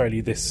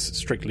necessarily this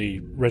strictly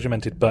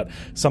regimented, but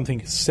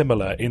something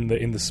similar in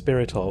the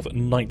spirit of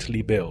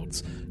nightly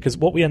builds. Because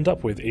what we end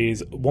up with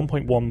is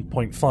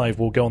 1.1.5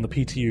 will go on the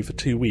PTU for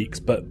 2 weeks,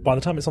 but by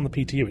the time it's on the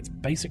PTU. It's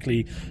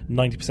basically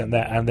 90%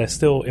 there, and they're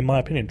still, in my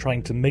opinion,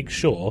 trying to make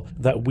sure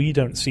that we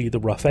don't see the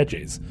rough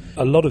edges.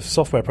 A lot of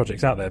software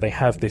projects out there, they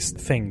have this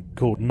thing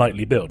called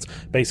nightly builds.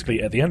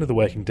 Basically, at the end of the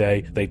working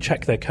day, they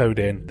check their code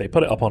in, they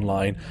put it up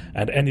online,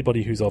 and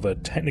anybody who's of a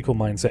technical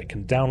mindset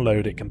can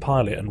download it,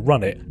 compile it, and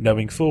run it,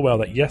 knowing full well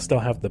that yes, they'll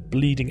have the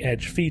bleeding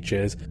edge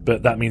features,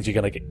 but that means you're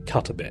going to get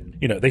cut a bit.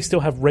 You know, they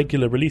still have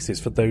regular releases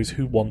for those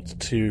who want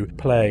to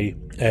play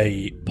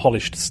a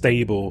polished,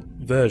 stable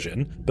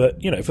version,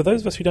 but, you know, for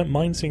those of us who don't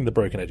mind seeing the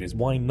broken edges,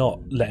 why not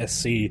let us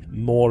see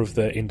more of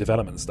the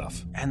in-development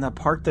stuff? And the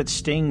part that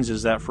stings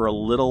is that for a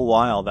little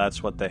while,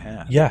 that's what they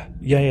had. Yeah.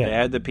 They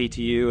had the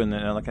PTU,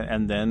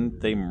 and then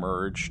they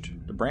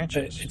merged the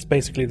branches. It's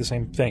basically the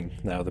same thing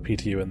now, the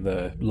PTU and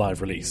the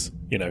live release.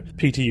 You know,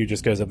 PTU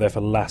just goes up there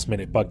for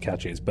last-minute bug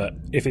catches, but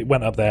if it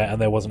went up there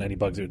and there wasn't any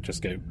bugs, it would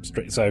just go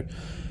straight. So,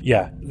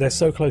 yeah, they're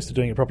so close to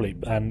doing it properly,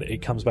 and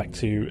it comes back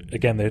to,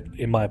 again, they're,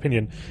 in my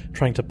opinion,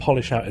 trying to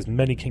polish out as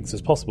many kinks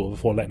as possible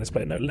before letting us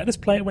play it. No, let us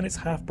play it when it's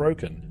half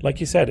broken. Like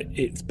you said,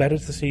 it's better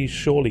to see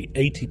surely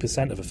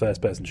 80% of a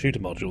first-person shooter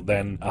module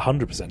than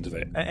 100% of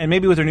it. And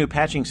maybe with their new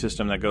patching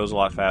system that goes a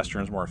lot faster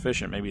and is more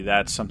efficient, maybe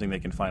that's something they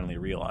can finally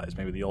realize.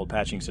 Maybe the old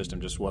patching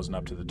system just wasn't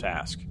up to the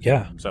task.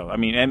 Yeah. So, I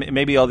mean, and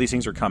maybe all these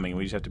things are coming.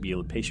 We just have to be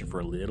patient for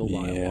a little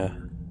while. Yeah.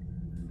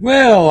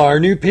 Well, our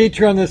new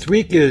Patreon this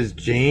week is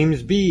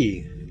James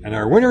B. And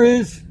our winner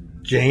is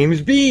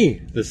James B.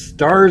 The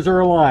stars are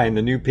aligned.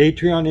 The new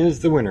Patreon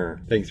is the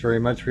winner. Thanks very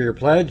much for your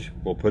pledge.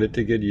 We'll put it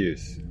to good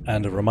use.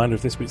 And a reminder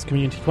of this week's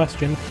community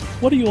question: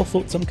 what are your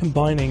thoughts on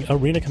combining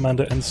Arena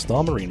Commander and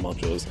Star Marine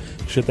modules?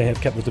 Should they have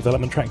kept the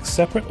development tracks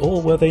separate,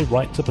 or were they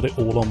right to put it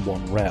all on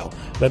one rail?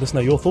 Let us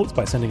know your thoughts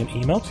by sending an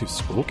email to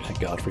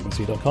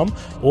squawk@guardfrequency.com,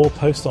 or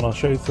post on our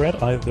show thread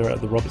either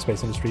at the Robert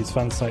Space Industries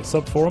fan site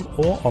subforum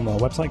or on our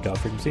website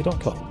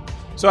guardfrequency.com.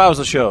 So how was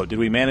the show? Did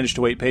we manage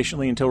to wait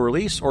patiently until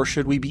release, or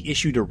should we be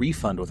issued a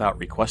refund without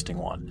requesting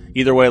one?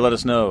 Either way, let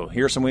us know.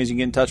 Here are some ways you can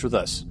get in touch with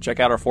us.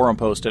 Check out our forum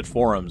post at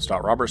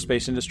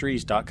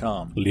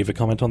forums.robertspaceindustriescom. Leave a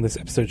comment on this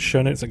episode's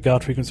show notes at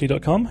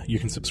guardfrequency.com. You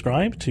can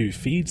subscribe to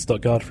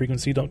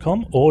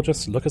feeds.guardfrequency.com, or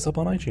just look us up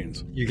on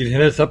iTunes. You can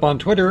hit us up on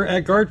Twitter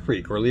at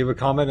GuardFreak, or leave a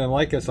comment and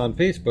like us on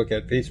Facebook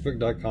at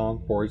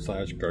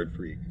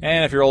facebook.com/GuardFreak.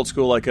 And if you're old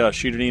school like us,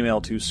 shoot an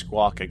email to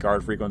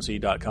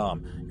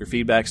squawk@guardfrequency.com. Your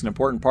feedback's an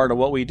important part of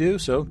what we do,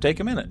 so take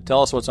a minute.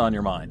 Tell us what's on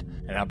your mind.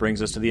 And that brings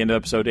us to the end of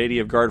episode 80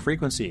 of Guard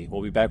Frequency.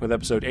 We'll be back with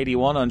episode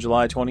 81 on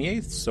July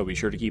 28th, so be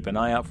sure to keep an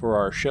eye out for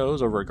our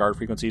shows over at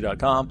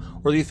guardfrequency.com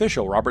or the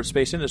official Robert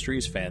Space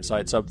Industries fan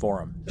site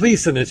subforum.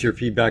 Please send us your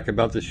feedback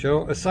about the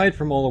show. Aside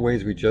from all the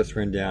ways we just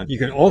ran down, you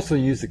can also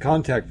use the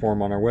contact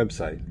form on our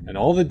website. And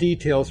all the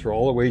details for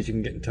all the ways you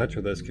can get in touch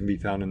with us can be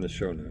found in the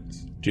show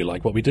notes. Do you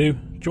like what we do? Do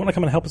you want to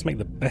come and help us make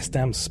the best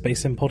damn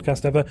Space Sim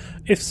podcast ever?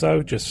 If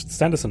so, just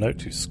send us a note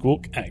to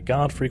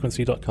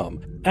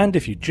squawk@guardfrequency.com. And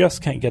if you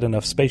just can't get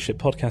enough spaceship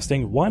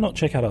podcasting, why not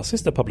check out our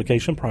sister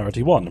publication,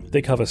 Priority One?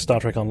 They cover Star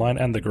Trek Online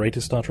and the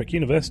greatest Star Trek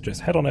universe.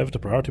 Just head on over to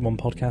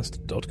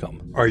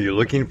PriorityOnePodcast.com. Are you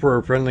looking for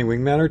a friendly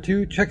wingman or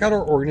two? Check out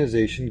our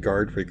organization,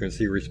 Guard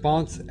Frequency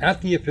Response, at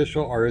the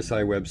official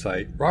RSI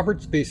website,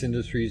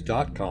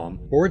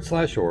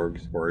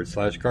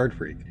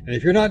 robertspaceindustries.com/orgs/GuardFreak. And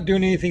if you're not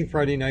doing anything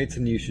Friday nights,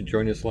 then you should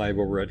join us live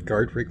over at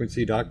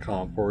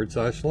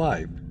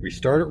guardfrequency.com/live. We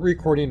start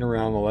recording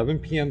around 11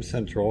 p.m.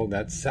 Central.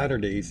 That's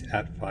Saturdays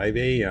at 5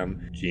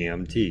 a.m.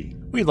 GMT.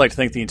 We'd like to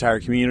thank the entire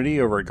community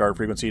over at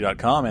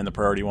guardfrequency.com and the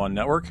Priority One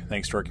Network.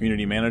 Thanks to our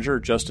community manager,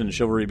 Justin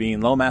Chivalry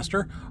Bean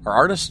Lowmaster, our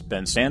artist,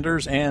 Ben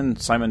Sanders,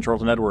 and Simon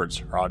Charlton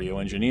Edwards. Our audio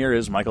engineer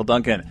is Michael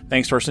Duncan.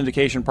 Thanks to our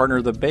syndication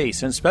partner, The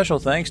Base, and special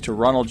thanks to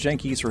Ronald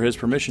Jenkins for his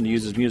permission to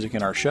use his music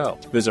in our show.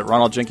 Visit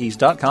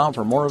ronaldjenkins.com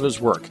for more of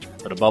his work.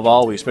 But above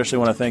all, we especially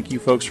want to thank you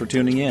folks for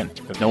tuning in.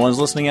 If no one's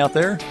listening out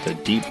there, the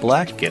deep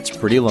black gets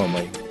pretty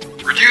lonely.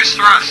 Reduce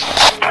thrust.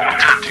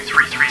 Time to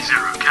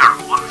 330,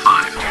 Carol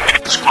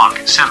 15. Squawk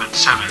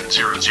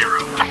 7700.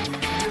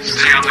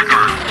 Stay on the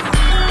guard.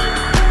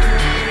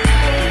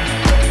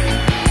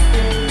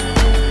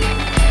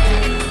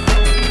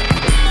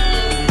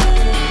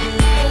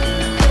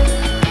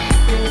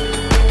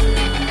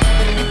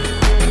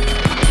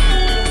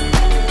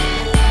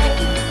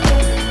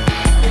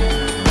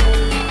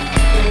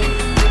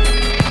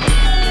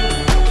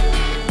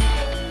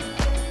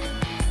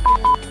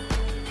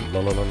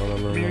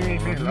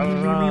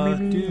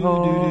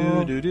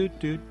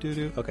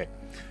 Okay.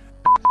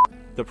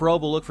 The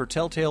probe will look for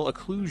telltale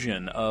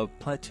occlusion of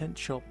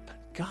potential...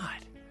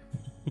 God.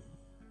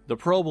 The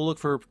probe will look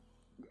for...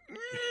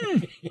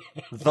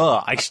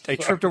 I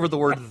tripped over the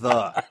word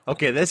the.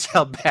 Okay, that's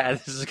how bad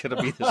this is going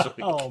to be this week.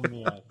 Oh,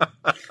 man.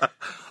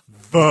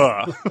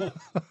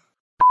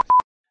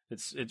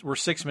 We're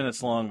 6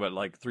 minutes long, but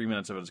like 3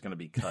 minutes of it is going to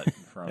be cut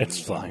from... It's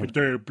fine.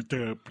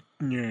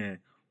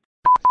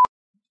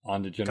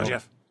 On to General. Go,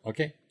 Jeff.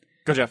 Okay.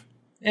 Go, Jeff.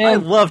 And I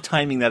love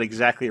timing that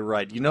exactly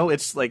right. You know,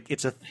 it's like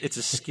it's a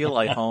skill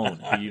I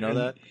hone. Do you know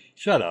that?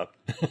 Shut up.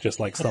 Just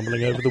like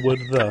stumbling over the word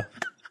the.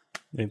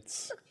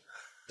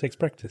 Takes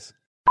practice.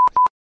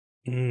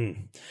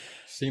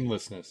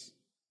 Seamlessness.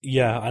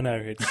 Yeah, I know.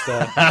 It's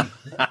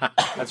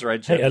That's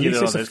right, Jeff. hey, at You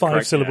least know it's a this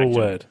correct 5-syllable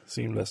action. word.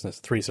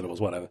 Seamlessness, 3 syllables,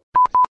 whatever.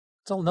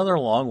 It's another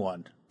long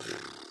one.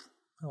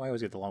 Oh, I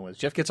always get the long ones.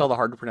 Jeff gets all the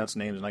hard to pronounce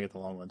names, and I get the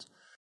long ones.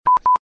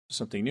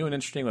 Something new and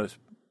interesting was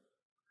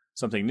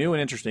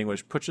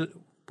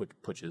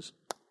pushes.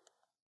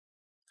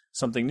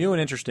 Something new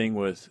and interesting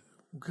with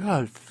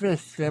God.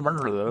 With?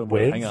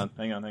 Hang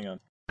on.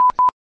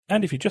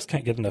 And if you just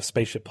can't get enough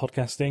spaceship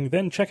podcasting,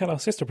 then check out our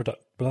sister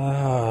product.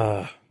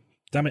 Blah.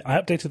 Damn it,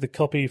 I updated the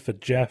copy for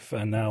Jeff,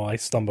 and now I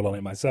stumble on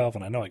it myself,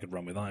 and I know I could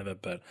run with either,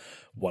 but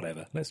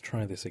whatever. Let's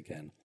try this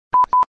again.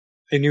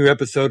 A new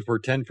episode for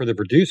 10 for the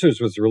Producers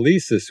was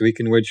released this week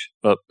in which...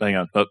 Hang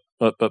on. A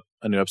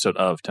new episode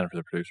of 10 for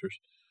the Producers.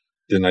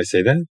 Didn't I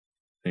say that? And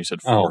you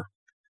said 4. Oh.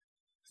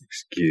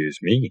 Excuse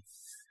me.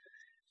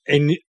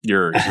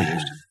 You're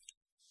excused.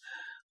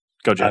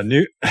 Go, Jeff.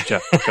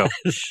 Jeff, go.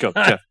 Go,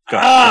 Jeff, go.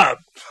 Ah!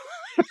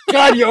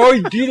 God, you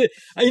always do that.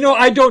 You know,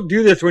 I don't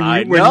do this when you.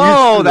 I when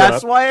know. you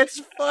That's why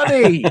it's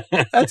funny.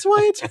 That's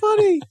why it's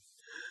funny.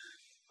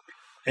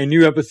 A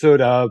new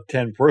episode of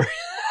 10 for.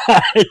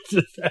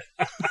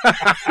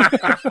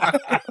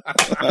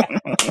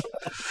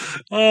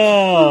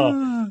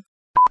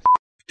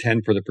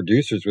 10 for the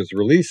Producers was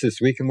released this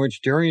week in which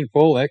Darian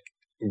Vorlik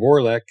and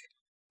Vorlik.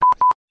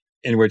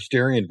 In which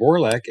Darian.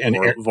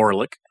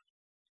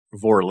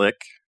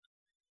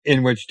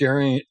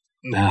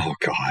 Oh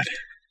God,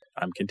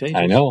 I'm contagious.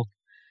 I know.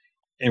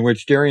 In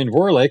which Darian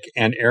Vorlik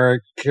and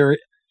Eric Carey.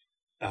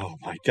 Oh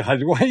my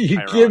God! Why do you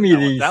Chiron. give me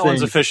these That things?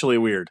 one's officially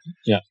weird.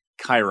 Yeah,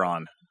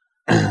 Chiron.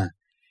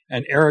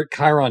 And Eric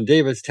Chiron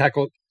Davis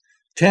tackled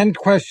 10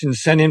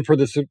 questions sent in for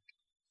the.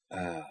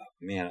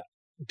 Man,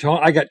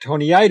 I got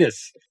Tonyitis.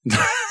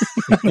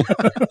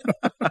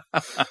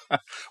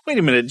 Wait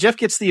a minute. Jeff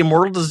gets the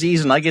immortal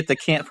disease and I get the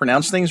can't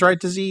pronounce things right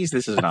disease?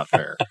 This is not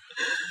fair.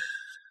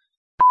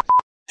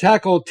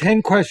 Tackle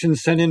 10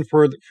 questions sent in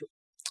for...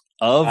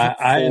 Of,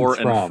 for,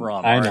 and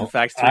from. I know. In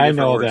fact, 3 I different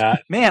know words.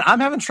 that. Man,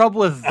 I'm having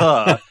trouble with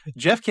the.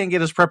 Jeff can't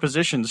get his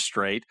prepositions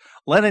straight.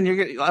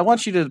 Lennon, I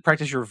want you to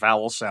practice your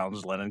vowel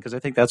sounds, Lennon, because I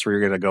think that's where you're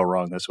going to go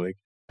wrong this week.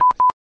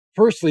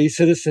 Firstly,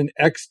 Citizen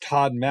X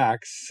Todd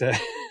Max says...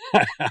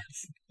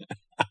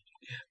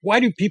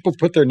 Why do people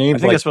put their names I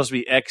think it's supposed to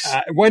be X.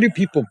 Why do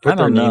people put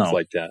their names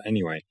like that?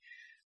 Anyway.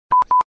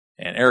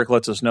 And Eric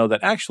lets us know that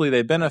actually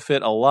they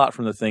benefit a lot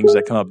from the things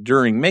that come up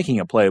during making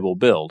a playable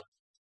build.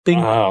 Bing.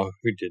 Oh,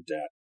 who did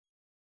that?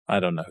 I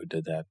don't know who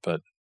did that, but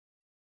it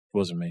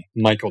wasn't me.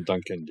 Michael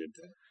Duncan did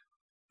that.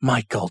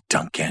 Michael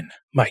Duncan.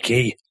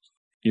 Mikey.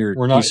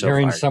 We're not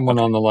hearing someone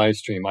on the live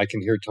stream. I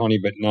can hear Tony,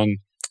 but no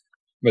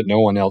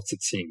one else,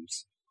 it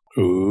seems.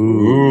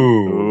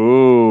 Ooh.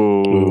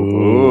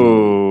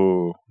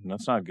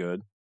 That's not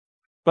good.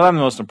 But I'm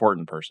the most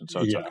important person,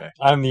 so it's okay.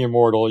 I'm the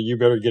immortal. You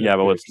better get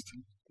it fixed.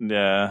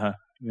 Yeah.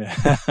 Yeah.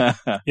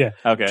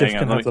 Okay, Jeff hang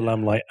can on. have the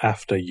lamplight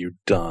after you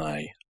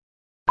die.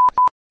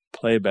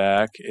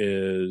 Playback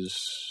was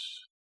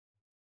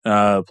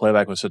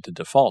set to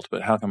default,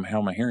 but how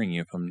am I hearing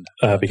you from?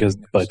 Because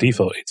by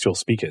default it's your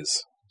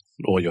speakers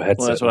or your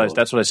headset. Well,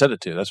 that's what I set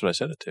it to.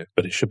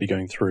 But it should be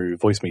going through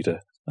voice meter,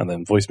 and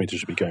then voice meter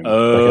should be going back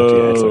up to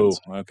your headphones.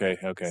 Okay.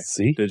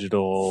 See?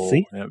 Digital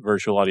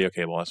virtual audio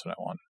cable. That's what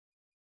I want.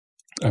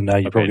 And now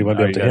you probably won't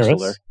be able to hear us.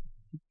 There?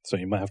 So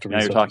you might have to. Now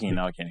you're talking, and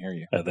now I can't hear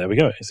you. There we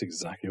go. It's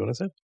exactly what I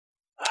said.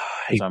 I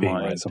hate being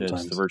right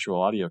sometimes. It's the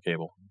virtual audio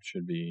cable. It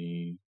should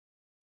be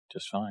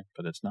just fine,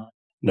 but it's not.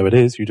 No, it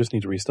is. You just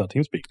need to restart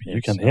TeamSpeak. But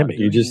you can hear me.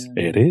 It is.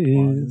 Why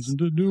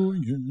isn't it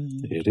doing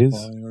it? It is.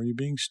 Why are you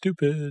being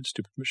stupid?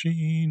 Stupid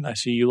machine. I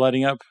see you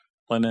lighting up,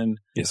 Lennon.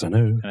 Yes, I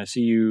know. And I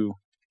see you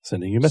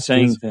sending you messages,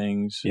 saying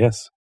things.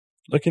 Yes.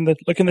 Look in the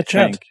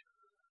chat.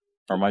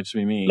 Or it might just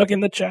be me. Look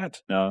in the chat.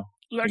 No.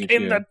 Look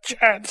in the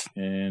chat.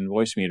 And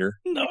voice meter.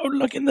 No,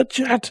 look in the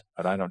chat.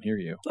 But I don't hear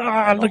you.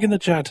 Look in the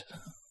chat.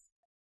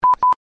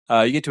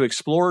 You get to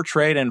explore,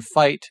 trade, and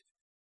fight.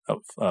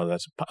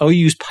 You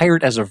use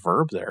pirate as a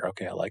verb there.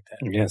 Okay, I like that.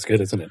 Yeah, it's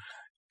good, isn't it?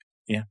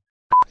 Yeah.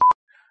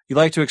 You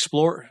like to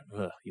explore.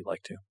 You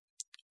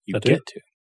get to.